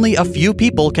that only a few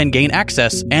people can gain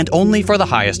access and only for the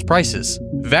highest prices.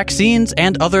 Vaccines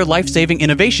and other life-saving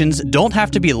innovations don't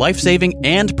have to be life-saving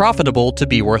and profitable to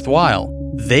be worthwhile.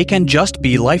 They can just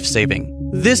be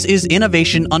life-saving. This is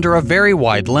innovation under a very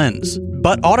wide lens,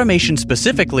 but automation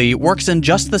specifically works in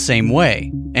just the same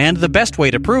way. And the best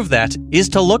way to prove that is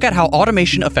to look at how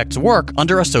automation affects work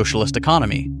under a socialist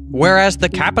economy. Whereas the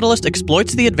capitalist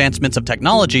exploits the advancements of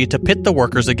technology to pit the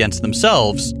workers against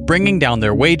themselves, bringing down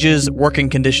their wages, working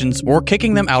conditions, or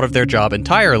kicking them out of their job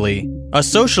entirely, a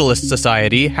socialist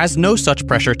society has no such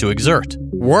pressure to exert.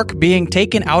 Work being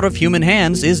taken out of human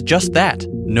hands is just that,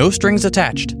 no strings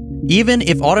attached. Even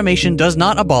if automation does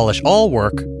not abolish all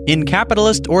work, in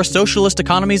capitalist or socialist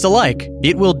economies alike,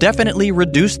 it will definitely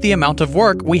reduce the amount of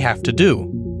work we have to do.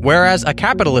 Whereas a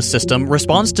capitalist system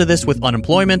responds to this with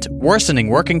unemployment, worsening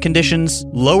working conditions,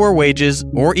 lower wages,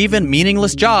 or even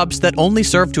meaningless jobs that only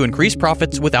serve to increase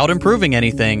profits without improving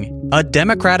anything, a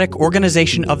democratic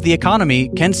organization of the economy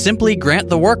can simply grant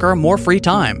the worker more free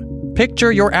time.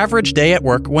 Picture your average day at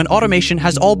work when automation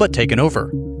has all but taken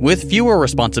over. With fewer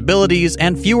responsibilities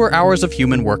and fewer hours of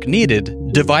human work needed,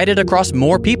 divided across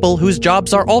more people whose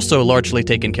jobs are also largely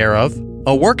taken care of,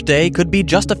 a workday could be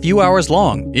just a few hours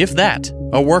long, if that.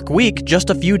 A work week just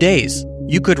a few days.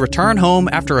 You could return home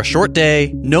after a short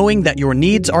day, knowing that your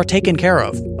needs are taken care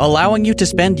of, allowing you to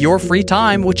spend your free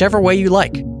time whichever way you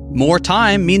like. More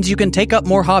time means you can take up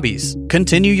more hobbies,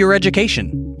 continue your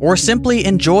education, or simply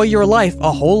enjoy your life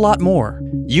a whole lot more.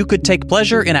 You could take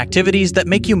pleasure in activities that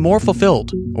make you more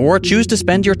fulfilled, or choose to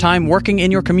spend your time working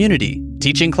in your community,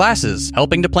 teaching classes,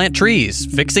 helping to plant trees,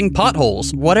 fixing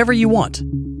potholes, whatever you want.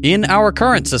 In our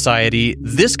current society,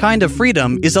 this kind of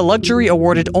freedom is a luxury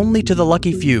awarded only to the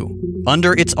lucky few.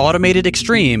 Under its automated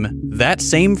extreme, that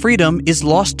same freedom is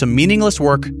lost to meaningless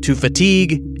work, to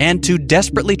fatigue, and to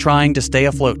desperately trying to stay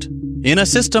afloat. In a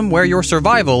system where your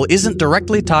survival isn't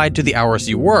directly tied to the hours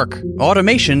you work,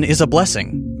 automation is a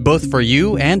blessing, both for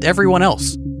you and everyone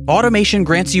else. Automation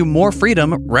grants you more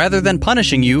freedom rather than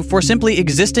punishing you for simply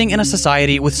existing in a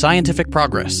society with scientific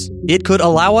progress. It could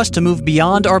allow us to move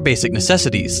beyond our basic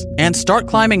necessities and start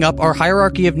climbing up our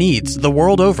hierarchy of needs the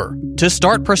world over, to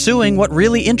start pursuing what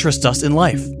really interests us in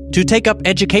life, to take up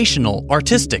educational,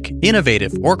 artistic,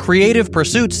 innovative, or creative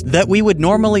pursuits that we would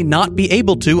normally not be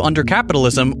able to under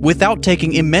capitalism without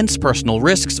taking immense personal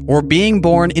risks or being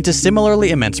born into similarly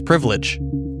immense privilege.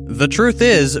 The truth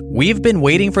is, we've been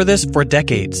waiting for this for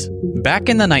decades. Back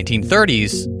in the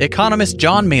 1930s, economist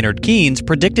John Maynard Keynes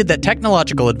predicted that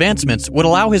technological advancements would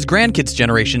allow his grandkids'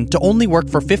 generation to only work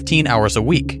for 15 hours a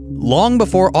week. long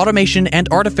before automation and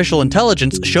artificial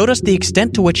intelligence showed us the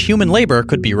extent to which human labor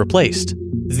could be replaced.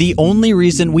 The only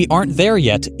reason we aren't there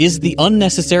yet is the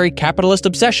unnecessary capitalist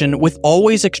obsession with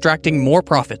always extracting more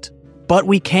profit. But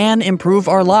we can improve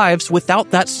our lives without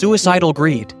that suicidal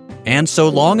greed. And so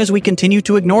long as we continue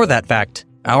to ignore that fact,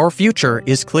 our future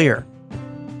is clear.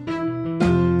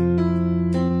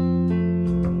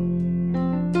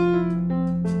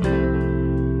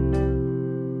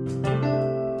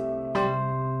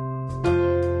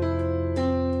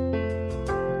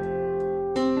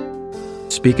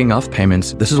 Speaking of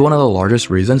payments, this is one of the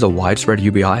largest reasons a widespread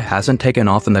UBI hasn't taken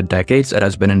off in the decades it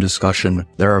has been in discussion.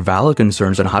 There are valid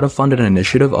concerns on how to fund an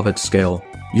initiative of its scale.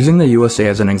 Using the USA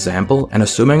as an example, and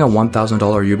assuming a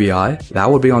 $1,000 UBI, that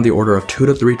would be on the order of $2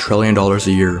 to $3 trillion a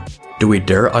year. Do we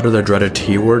dare utter the dreaded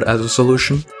T word as a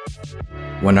solution?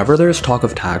 Whenever there is talk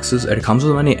of taxes, it comes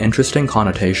with many interesting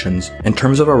connotations. In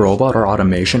terms of a robot or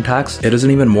automation tax, it is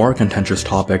an even more contentious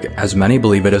topic, as many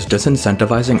believe it is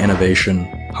disincentivizing innovation.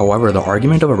 However, the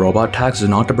argument of a robot tax is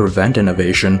not to prevent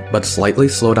innovation, but slightly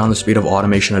slow down the speed of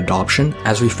automation adoption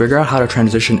as we figure out how to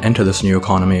transition into this new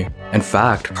economy. In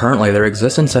fact, currently there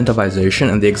exists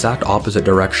incentivization in the exact opposite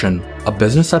direction. A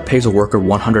business that pays a worker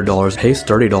 $100 pays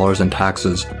 $30 in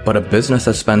taxes, but a business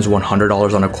that spends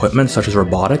 $100 on equipment such as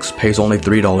robotics pays only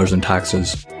 $3 in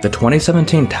taxes. The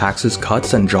 2017 Taxes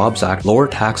Cuts and Jobs Act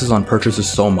lowered taxes on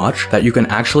purchases so much that you can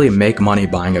actually make money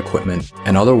buying equipment.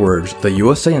 In other words, the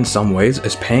USA in some ways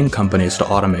is paying companies to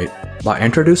automate. By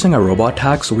introducing a robot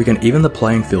tax, we can even the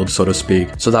playing field, so to speak,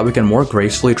 so that we can more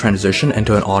gracefully transition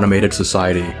into an automated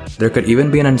society. There could even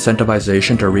be an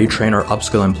incentivization to retrain or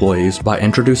upskill employees by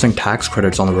introducing tax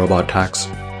credits on the robot tax.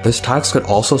 This tax could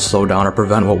also slow down or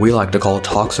prevent what we like to call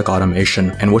toxic automation,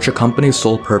 in which a company's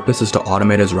sole purpose is to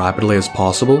automate as rapidly as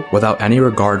possible without any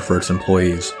regard for its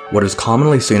employees. What is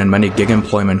commonly seen in many gig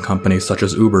employment companies such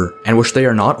as Uber, in which they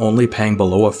are not only paying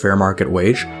below a fair market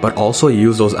wage, but also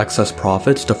use those excess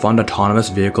profits to fund autonomous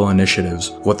vehicle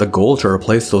initiatives, with the goal to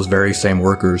replace those very same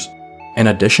workers. In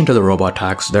addition to the robot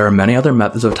tax, there are many other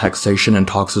methods of taxation and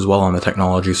talks as well in the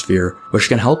technology sphere, which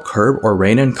can help curb or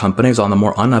rein in companies on the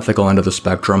more unethical end of the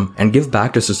spectrum and give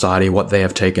back to society what they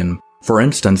have taken. For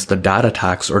instance, the data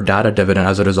tax, or data dividend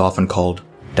as it is often called.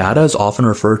 Data is often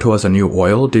referred to as a new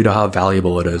oil due to how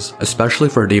valuable it is, especially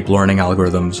for deep learning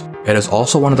algorithms. It is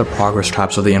also one of the progress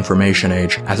traps of the information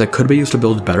age, as it could be used to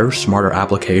build better, smarter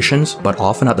applications, but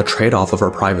often at the trade-off of our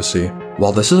privacy.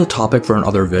 While this is a topic for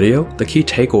another video, the key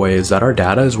takeaway is that our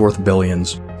data is worth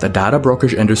billions. The data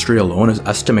brokerage industry alone is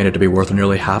estimated to be worth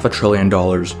nearly $500 billion,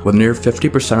 with near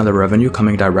 50% of the revenue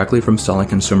coming directly from selling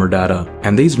consumer data.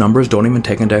 And these numbers don't even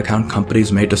take into account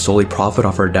companies made to solely profit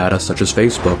off our data, such as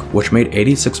Facebook, which made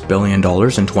 $86 billion in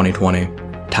 2020.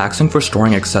 Taxing for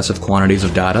storing excessive quantities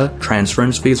of data,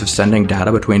 transference fees of sending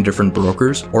data between different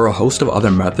brokers, or a host of other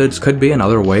methods could be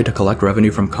another way to collect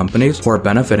revenue from companies who are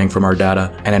benefiting from our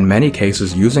data, and in many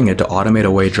cases using it to automate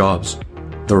away jobs.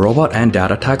 The robot and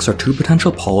data tax are two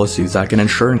potential policies that can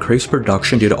ensure increased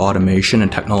production due to automation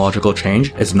and technological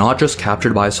change is not just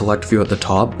captured by a select few at the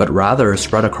top, but rather is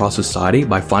spread across society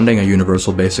by funding a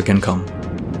universal basic income.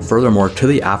 Furthermore, to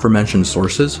the aforementioned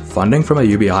sources, funding from a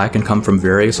UBI can come from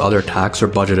various other tax or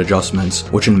budget adjustments,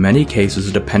 which in many cases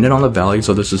is dependent on the values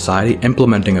of the society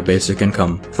implementing a basic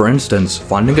income. For instance,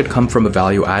 funding could come from a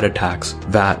value-added tax,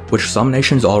 VAT, which some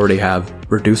nations already have,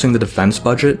 reducing the defense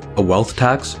budget, a wealth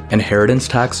tax, inheritance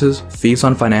taxes, fees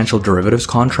on financial derivatives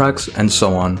contracts, and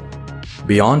so on.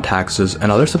 Beyond taxes,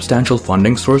 another substantial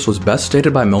funding source was best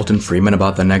stated by Milton Friedman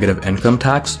about the negative income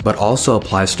tax, but also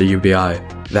applies to UBI.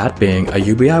 That being, a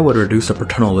UBI would reduce a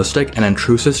paternalistic and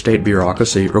intrusive state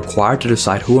bureaucracy required to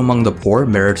decide who among the poor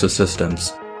merits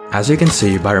assistance. As you can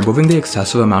see, by removing the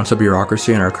excessive amounts of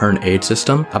bureaucracy in our current aid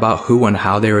system about who and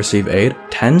how they receive aid,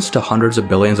 tens to hundreds of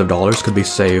billions of dollars could be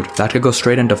saved that could go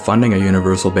straight into funding a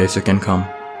universal basic income.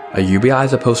 A UBI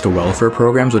as opposed to welfare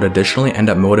programs would additionally end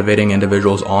up motivating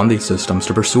individuals on these systems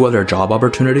to pursue other job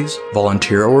opportunities,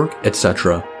 volunteer work,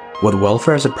 etc. With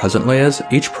welfare as it presently is,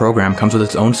 each program comes with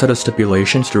its own set of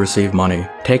stipulations to receive money.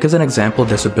 Take as an example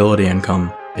disability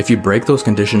income. If you break those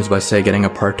conditions by, say, getting a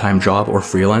part-time job or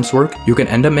freelance work, you can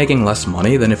end up making less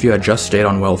money than if you had just stayed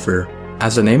on welfare.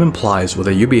 As the name implies, with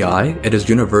a UBI, it is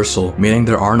universal, meaning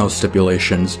there are no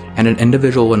stipulations, and an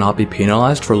individual will not be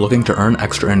penalized for looking to earn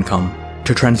extra income.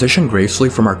 To transition gracefully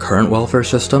from our current welfare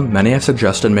system, many have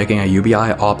suggested making a UBI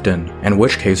opt-in, in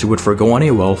which case you would forgo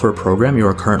any welfare program you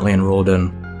are currently enrolled in.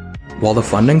 While the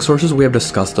funding sources we have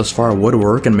discussed thus far would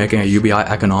work in making a UBI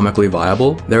economically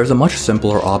viable, there is a much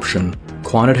simpler option: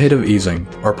 quantitative easing,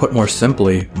 or put more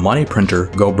simply, money printer,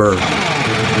 go burr.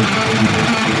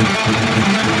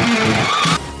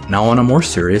 Now, on a more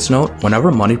serious note,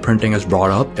 whenever money printing is brought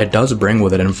up, it does bring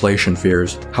with it inflation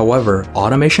fears. However,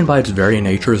 automation by its very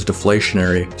nature is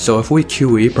deflationary, so if we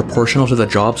QE proportional to the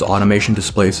jobs automation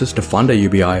displaces to fund a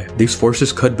UBI, these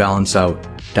forces could balance out.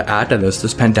 To add to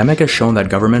this pandemic has shown that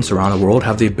governments around the world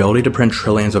have the ability to print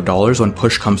trillions of dollars when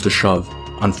push comes to shove.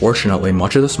 Unfortunately,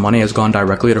 much of this money has gone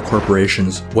directly to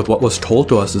corporations, with what was told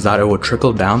to us is that it would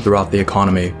trickle down throughout the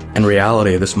economy. In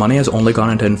reality, this money has only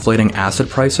gone into inflating asset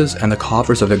prices and the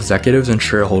coffers of executives and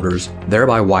shareholders,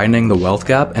 thereby widening the wealth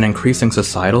gap and increasing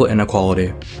societal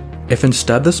inequality. If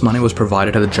instead this money was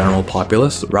provided to the general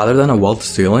populace, rather than a wealth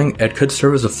ceiling, it could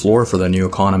serve as a floor for the new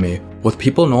economy. With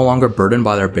people no longer burdened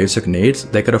by their basic needs,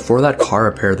 they could afford that car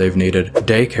repair they've needed,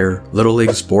 daycare, little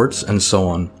league sports, and so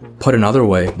on. Put another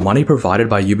way, money provided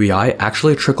by UBI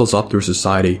actually trickles up through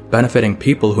society, benefiting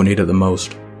people who need it the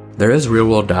most. There is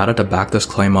real-world data to back this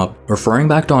claim up. Referring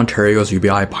back to Ontario's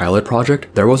UBI pilot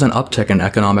project, there was an uptick in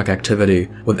economic activity,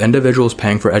 with individuals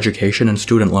paying for education and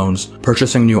student loans,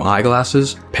 purchasing new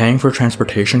eyeglasses, paying for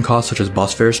transportation costs such as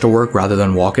bus fares to work rather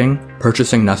than walking,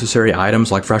 purchasing necessary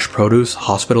items like fresh produce,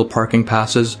 hospital parking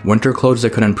passes, winter clothes they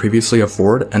couldn't previously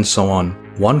afford, and so on.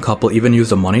 One couple even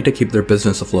used the money to keep their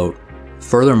business afloat.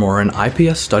 Furthermore, an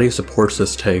IPS study supports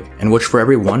this take, in which for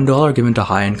every $1 given to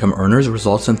high-income earners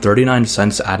results in 39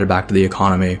 cents added back to the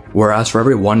economy, whereas for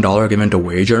every $1 given to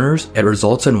wage earners, it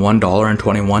results in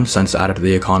 $1.21 added to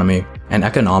the economy. In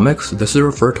economics, this is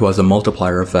referred to as a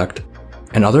multiplier effect.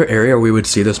 Another area we would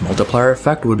see this multiplier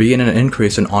effect would be in an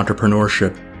increase in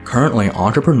entrepreneurship. Currently,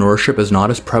 entrepreneurship is not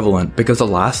as prevalent because the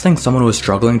last thing someone who is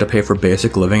struggling to pay for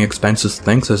basic living expenses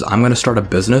thinks is, I'm going to start a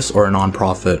business or a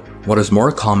nonprofit. What is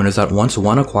more common is that once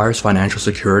one acquires financial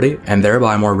security and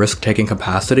thereby more risk-taking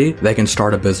capacity, they can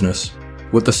start a business.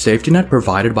 With the safety net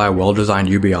provided by a well-designed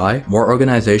UBI, more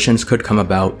organizations could come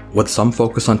about, with some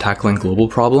focused on tackling global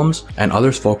problems and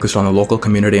others focused on the local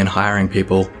community and hiring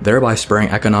people, thereby spurring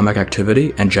economic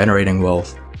activity and generating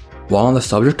wealth. While on the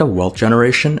subject of wealth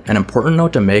generation, an important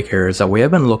note to make here is that we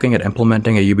have been looking at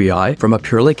implementing a UBI from a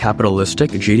purely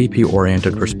capitalistic,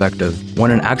 GDP-oriented perspective,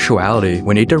 when in actuality,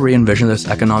 we need to re-envision this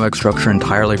economic structure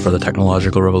entirely for the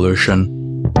technological revolution.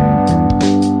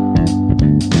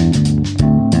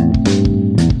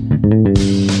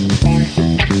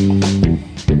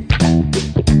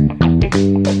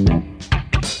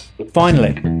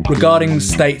 Finally, regarding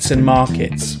states and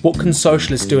markets, what can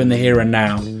socialists do in the here and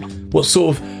now?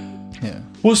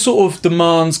 What sort of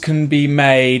demands can be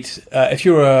made if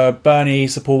you're a Bernie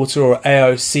supporter or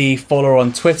AOC follower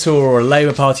on Twitter or a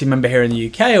Labour Party member here in the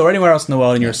UK or anywhere else in the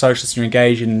world and you're a socialist and you're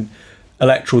engaged in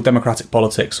electoral democratic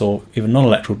politics or even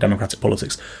non-electoral democratic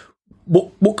politics?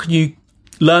 What can you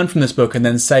learn from this book and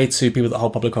then say to people that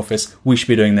hold public office, we should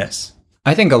be doing this?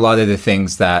 I think a lot of the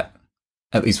things that,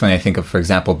 at least when I think of, for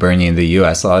example, Bernie in the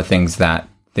US, a lot of things that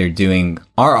they're doing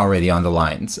are already on the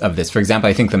lines of this. For example,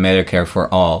 I think the Medicare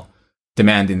for All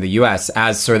demand in the US,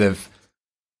 as sort of,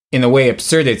 in a way,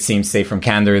 absurd it seems, say, from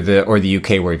Canada or the UK,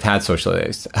 where we've had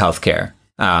socialist healthcare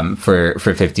for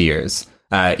 50 years,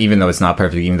 even though it's not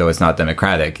perfect, even though it's not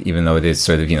democratic, even though it is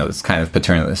sort of, this kind of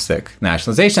paternalistic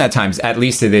nationalization at times, at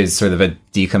least it is sort of a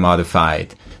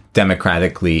decommodified,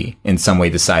 democratically, in some way,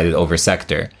 decided over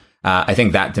sector. I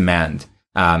think that demand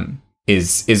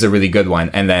is a really good one.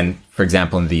 And then, for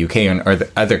example, in the UK or the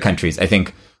other countries, I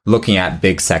think looking at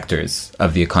big sectors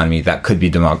of the economy that could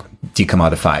be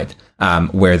decommodified,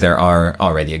 where there are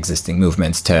already existing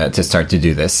movements to start to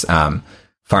do this.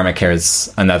 Pharmacare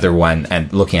is another one,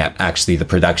 and looking at actually the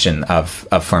production of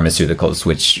pharmaceuticals,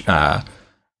 which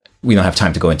we don't have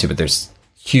time to go into, but there's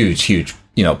huge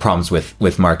problems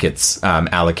with markets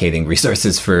allocating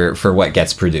resources for what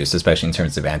gets produced, especially in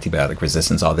terms of antibiotic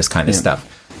resistance, all this kind of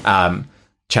stuff.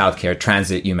 Childcare,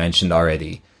 transit, you mentioned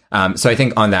already. So I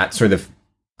think on that sort of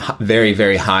very,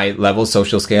 very high level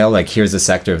social scale, like here's a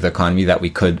sector of the economy that we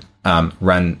could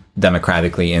run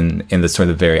democratically in the sort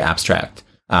of very abstract,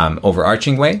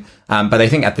 overarching way. But I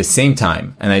think at the same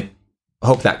time, and I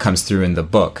hope that comes through in the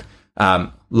book,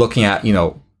 looking at,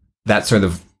 that sort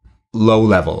of low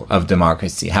level of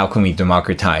democracy. How can we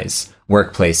democratize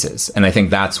workplaces? And I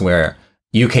think that's where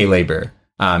UK Labour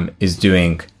is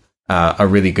doing a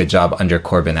really good job under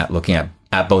Corbyn at looking at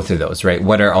both of those, right?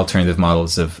 What are alternative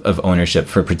models of ownership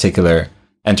for particular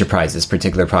enterprises,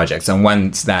 particular projects, and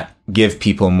ones that give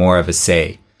people more of a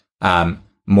say,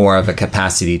 more of a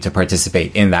capacity to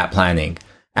participate in that planning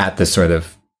at the sort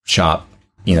of shop,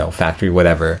 factory,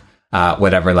 whatever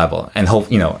level, and hope,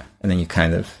 and then you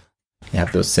kind of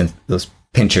have those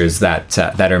pinchers that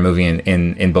are moving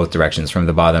in both directions, from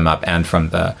the bottom up and from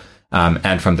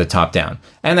the top down.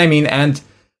 And I mean, and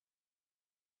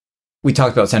we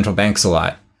talked about central banks a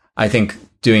lot. I think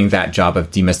doing that job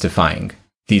of demystifying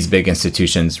these big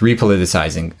institutions,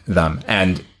 repoliticizing them,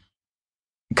 and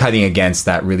cutting against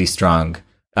that really strong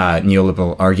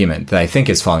neoliberal argument that I think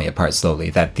is falling apart slowly,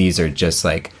 that these are just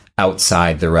like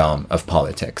outside the realm of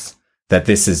politics, that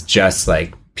this is just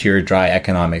like pure dry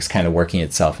economics kind of working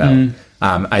itself out.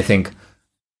 I think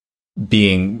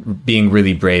being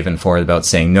really brave and forward about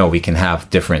saying, no, we can have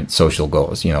different social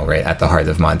goals, right at the heart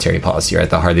of monetary policy, or at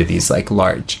the heart of these like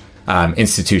large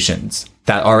institutions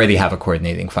that already have a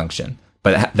coordinating function,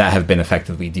 but that have been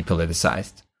effectively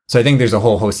depoliticized. So I think there's a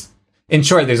whole host, in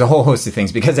short, there's a whole host of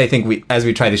things, because I think as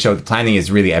we try to show, the planning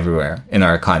is really everywhere in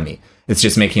our economy. It's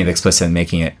just making it explicit and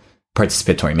making it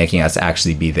participatory, making us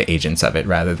actually be the agents of it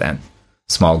rather than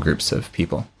small groups of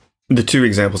people. The two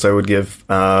examples I would give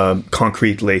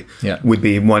concretely would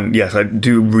be one, yes, I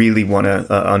do really want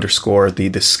to underscore the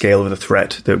scale of the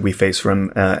threat that we face from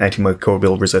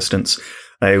antimicrobial resistance.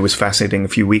 It was fascinating a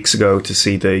few weeks ago to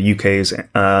see the UK's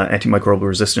antimicrobial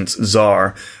resistance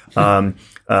czar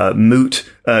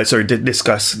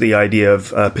discuss the idea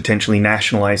of potentially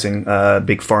nationalizing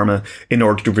big pharma in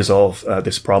order to resolve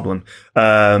this problem.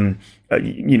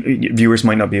 Viewers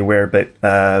might not be aware, but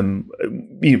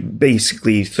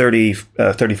basically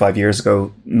 35 years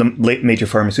ago, the major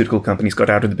pharmaceutical companies got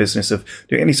out of the business of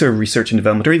doing any sort of research and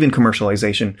development or even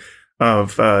commercialization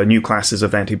of new classes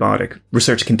of antibiotic.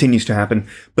 Research continues to happen,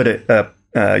 but at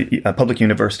public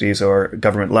universities or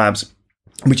government labs,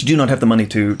 which do not have the money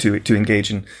to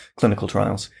engage in clinical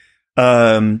trials.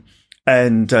 The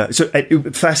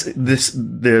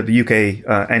UK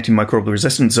antimicrobial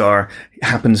resistance czar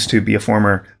happens to be a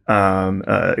former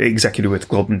executive with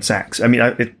Goldman Sachs. I mean,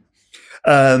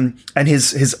 and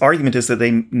his argument is that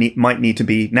they might need to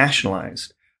be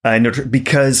nationalized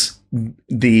because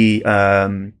the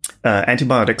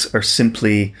antibiotics are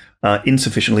simply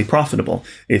insufficiently profitable.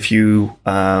 If you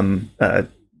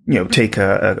take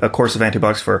a course of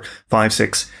antibiotics for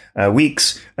 5-6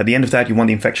 weeks, at the end of that, you want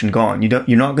the infection gone. You're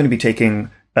not going to be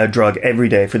taking a drug every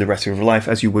day for the rest of your life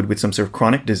as you would with some sort of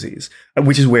chronic disease,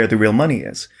 which is where the real money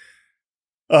is.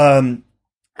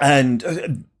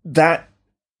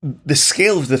 The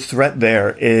scale of the threat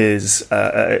there is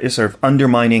sort of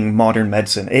undermining modern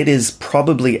medicine. It is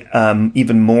probably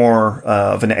even more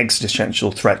of an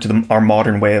existential threat to our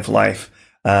modern way of life.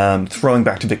 Throwing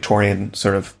back to Victorian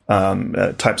sort of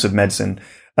types of medicine,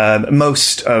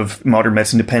 most of modern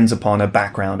medicine depends upon a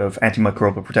background of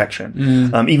antimicrobial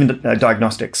protection. Even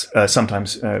diagnostics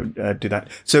sometimes do that.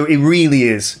 So it really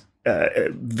is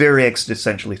very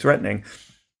existentially threatening.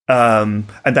 And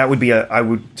that would be I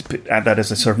would add that as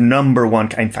a sort of number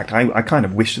one. In fact, I kind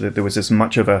of wish that there was as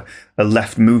much of a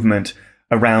left movement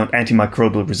around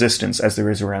antimicrobial resistance as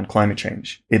there is around climate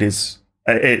change. It is.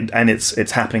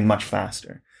 It's happening much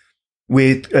faster.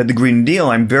 With the Green New Deal,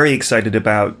 I'm very excited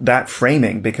about that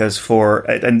framing because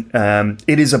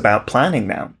it is about planning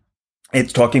now.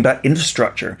 It's talking about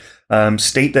infrastructure,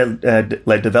 state-led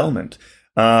development,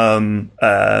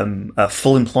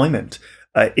 full employment.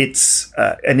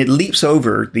 And it leaps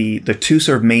over the two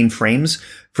sort of main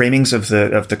framings of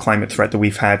the climate threat that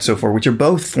we've had so far, which are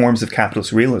both forms of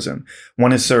capitalist realism.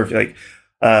 One is sort of like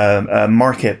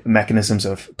market mechanisms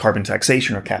of carbon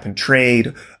taxation or cap and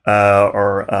trade,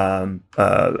 or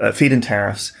feed-in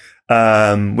tariffs,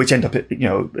 which end up,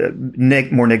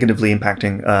 more negatively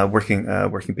impacting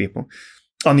working people.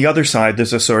 On the other side,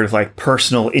 there's a sort of like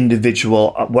personal,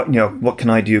 individual. What can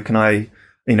I do? Can I,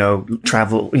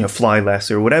 travel, fly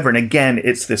less or whatever? And again,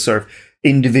 it's this sort of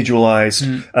individualized,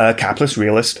 capitalist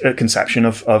realist conception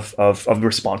of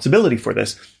responsibility for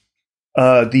this.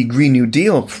 The Green New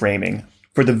Deal framing,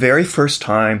 for the very first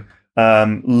time,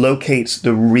 locates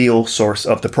the real source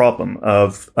of the problem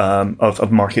of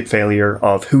market failure,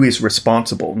 of who is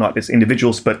responsible, not as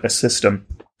individuals, but a system,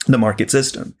 the market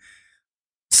system.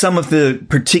 Some of the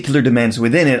particular demands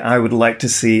within it, I would like to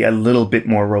see a little bit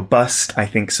more robust. I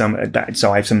think so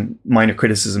I have some minor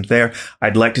criticisms there.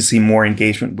 I'd like to see more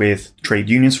engagement with trade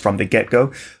unions from the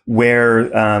get-go,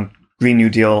 where Green New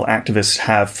Deal activists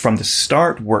have from the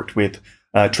start worked with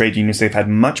trade unions. They've had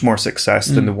much more success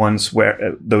than the ones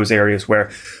where those areas where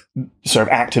sort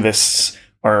of activists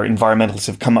or environmentalists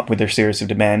have come up with their series of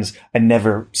demands and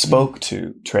never spoke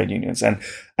to trade unions. And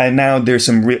now there's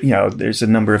there's a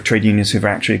number of trade unions who've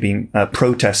actually been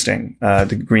protesting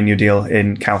the Green New Deal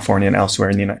in California and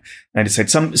elsewhere in the United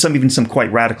States. Some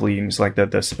quite radical unions like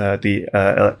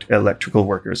the electrical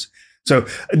workers. So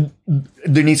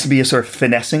there needs to be a sort of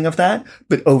finessing of that,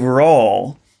 but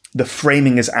overall, the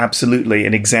framing is absolutely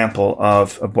an example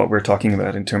of what we're talking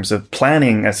about in terms of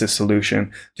planning as a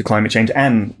solution to climate change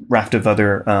and raft of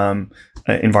other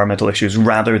environmental issues,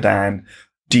 rather than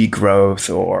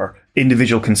degrowth or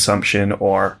individual consumption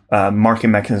or market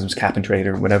mechanisms, cap and trade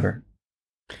or whatever.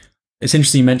 It's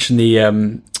interesting you mentioned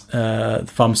the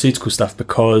pharmaceutical stuff,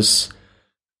 because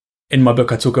in my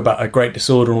book I talk about a great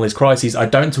disorder and all these crises. I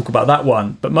don't talk about that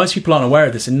one, but most people aren't aware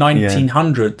of this. In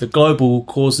 1900, the global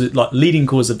causes, like leading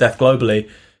cause of death globally,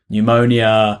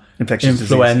 pneumonia,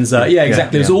 influenza. Disease. Yeah,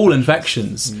 exactly. It was all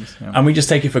infections. And we just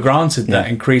take it for granted that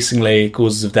increasingly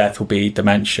causes of death will be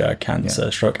dementia, cancer,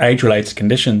 stroke, age-related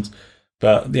conditions.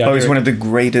 But it's one of the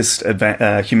greatest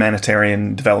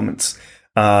humanitarian developments.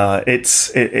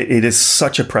 It is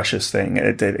such a precious thing.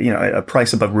 A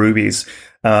price above rubies,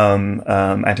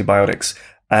 antibiotics.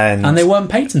 And they weren't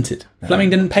patented. Fleming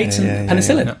didn't patent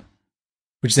penicillin,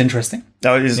 which is interesting.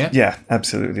 Oh, it is,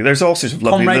 absolutely. There's all sorts of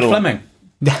lovely Comrade Fleming.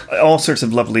 All sorts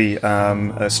of lovely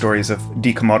stories of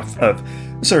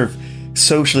sort of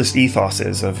socialist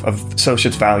ethoses, of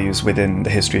socialist values within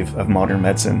the history of modern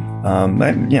medicine.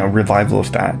 And, revival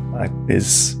of that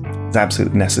is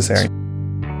absolutely necessary.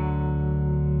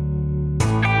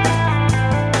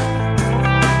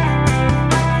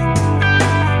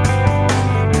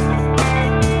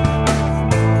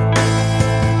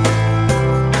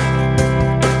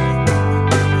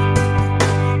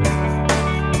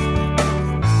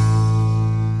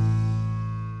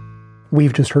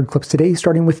 We've just heard clips today,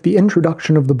 starting with the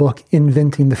introduction of the book,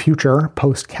 Inventing the Future,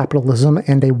 Postcapitalism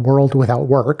and a World Without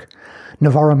Work.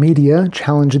 Novara Media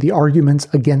challenged the arguments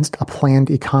against a planned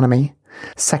economy.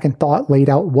 Second Thought laid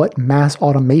out what mass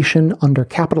automation under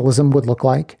capitalism would look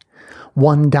like.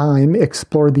 One Dime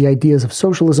explored the ideas of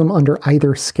socialism under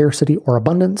either scarcity or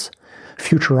abundance.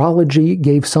 Futurology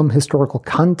gave some historical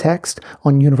context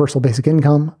on universal basic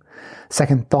income.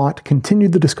 Second Thought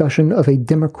continued the discussion of a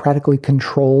democratically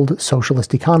controlled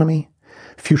socialist economy.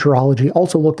 Futurology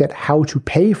also looked at how to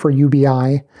pay for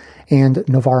UBI, and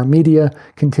Novara Media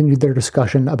continued their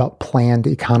discussion about planned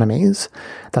economies.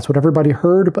 That's what everybody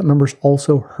heard, but members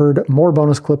also heard more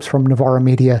bonus clips from Novara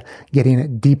Media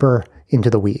getting deeper into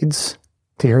the weeds.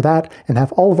 To hear that and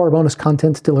have all of our bonus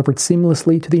content delivered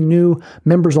seamlessly to the new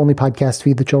members-only podcast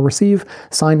feed that you'll receive,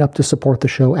 sign up to support the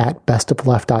show at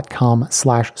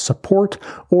bestofleft.com/support,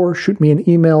 or shoot me an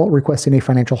email requesting a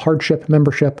financial hardship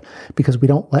membership, because we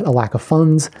don't let a lack of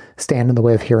funds stand in the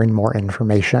way of hearing more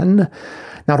information.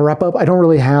 Now, to wrap up, I don't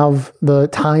really have the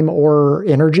time or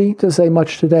energy to say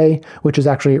much today, which is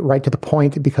actually right to the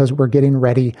point, because we're getting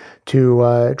ready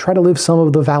to try to live some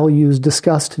of the values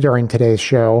discussed during today's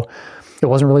show. It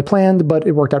wasn't really planned, but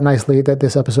it worked out nicely that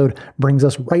this episode brings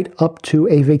us right up to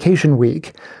a vacation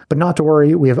week. But not to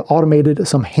worry, we have automated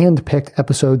some hand-picked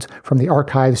episodes from the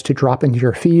archives to drop into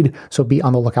your feed, so be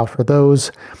on the lookout for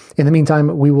those. In the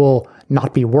meantime, we will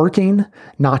not be working,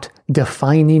 not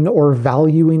defining or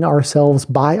valuing ourselves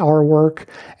by our work,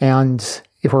 and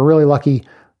if we're really lucky,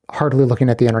 hardly looking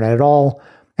at the internet at all.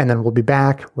 And then we'll be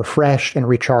back, refreshed and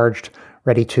recharged,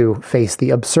 ready to face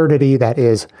the absurdity that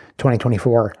is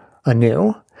 2024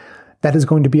 anew. That is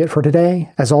going to be it for today.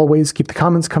 As always, keep the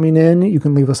comments coming in. You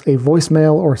can leave us a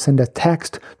voicemail or send a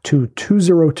text to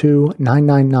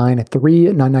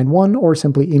 202-999-3991, or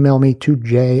simply email me to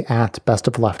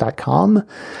j@bestofleft.com.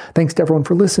 Thanks to everyone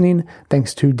for listening.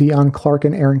 Thanks to Dion Clark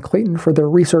and Aaron Clayton for their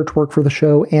research work for the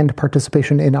show and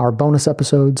participation in our bonus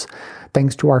episodes.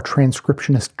 Thanks to our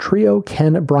transcriptionist trio,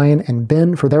 Ken, Brian, and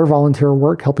Ben, for their volunteer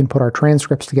work helping put our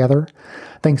transcripts together.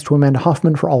 Thanks to Amanda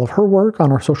Hoffman for all of her work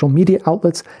on our social media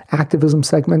outlets, activism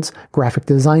segments, graphic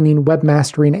designing,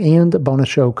 webmastering, and bonus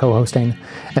show co-hosting.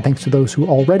 And thanks to those who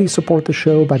already support the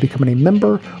show by becoming a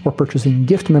member or purchasing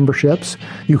gift memberships.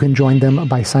 You can join them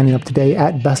by signing up today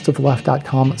at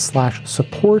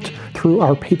bestofleft.com/support through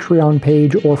our Patreon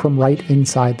page or from right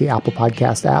inside the Apple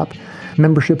Podcast app.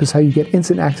 Membership is how you get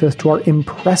instant access to our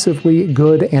impressively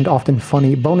good and often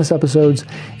funny bonus episodes,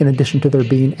 in addition to there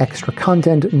being extra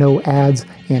content, no ads,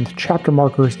 and chapter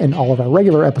markers in all of our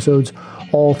regular episodes,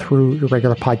 all through your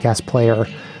regular podcast player.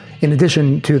 In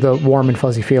addition to the warm and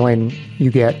fuzzy feeling you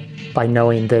get by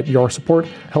knowing that your support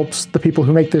helps the people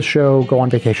who make this show go on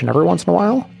vacation every once in a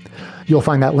while. You'll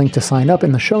find that link to sign up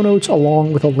in the show notes,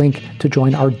 along with a link to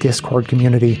join our Discord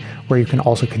community, where you can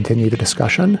also continue the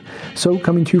discussion. So,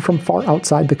 coming to you from far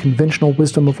outside the conventional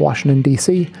wisdom of Washington,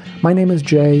 D.C., my name is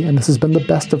Jay, and this has been the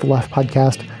Best of the Left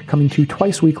podcast, coming to you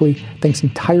twice weekly, thanks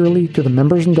entirely to the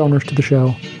members and donors to the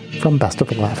show from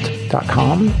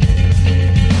bestofleft.com.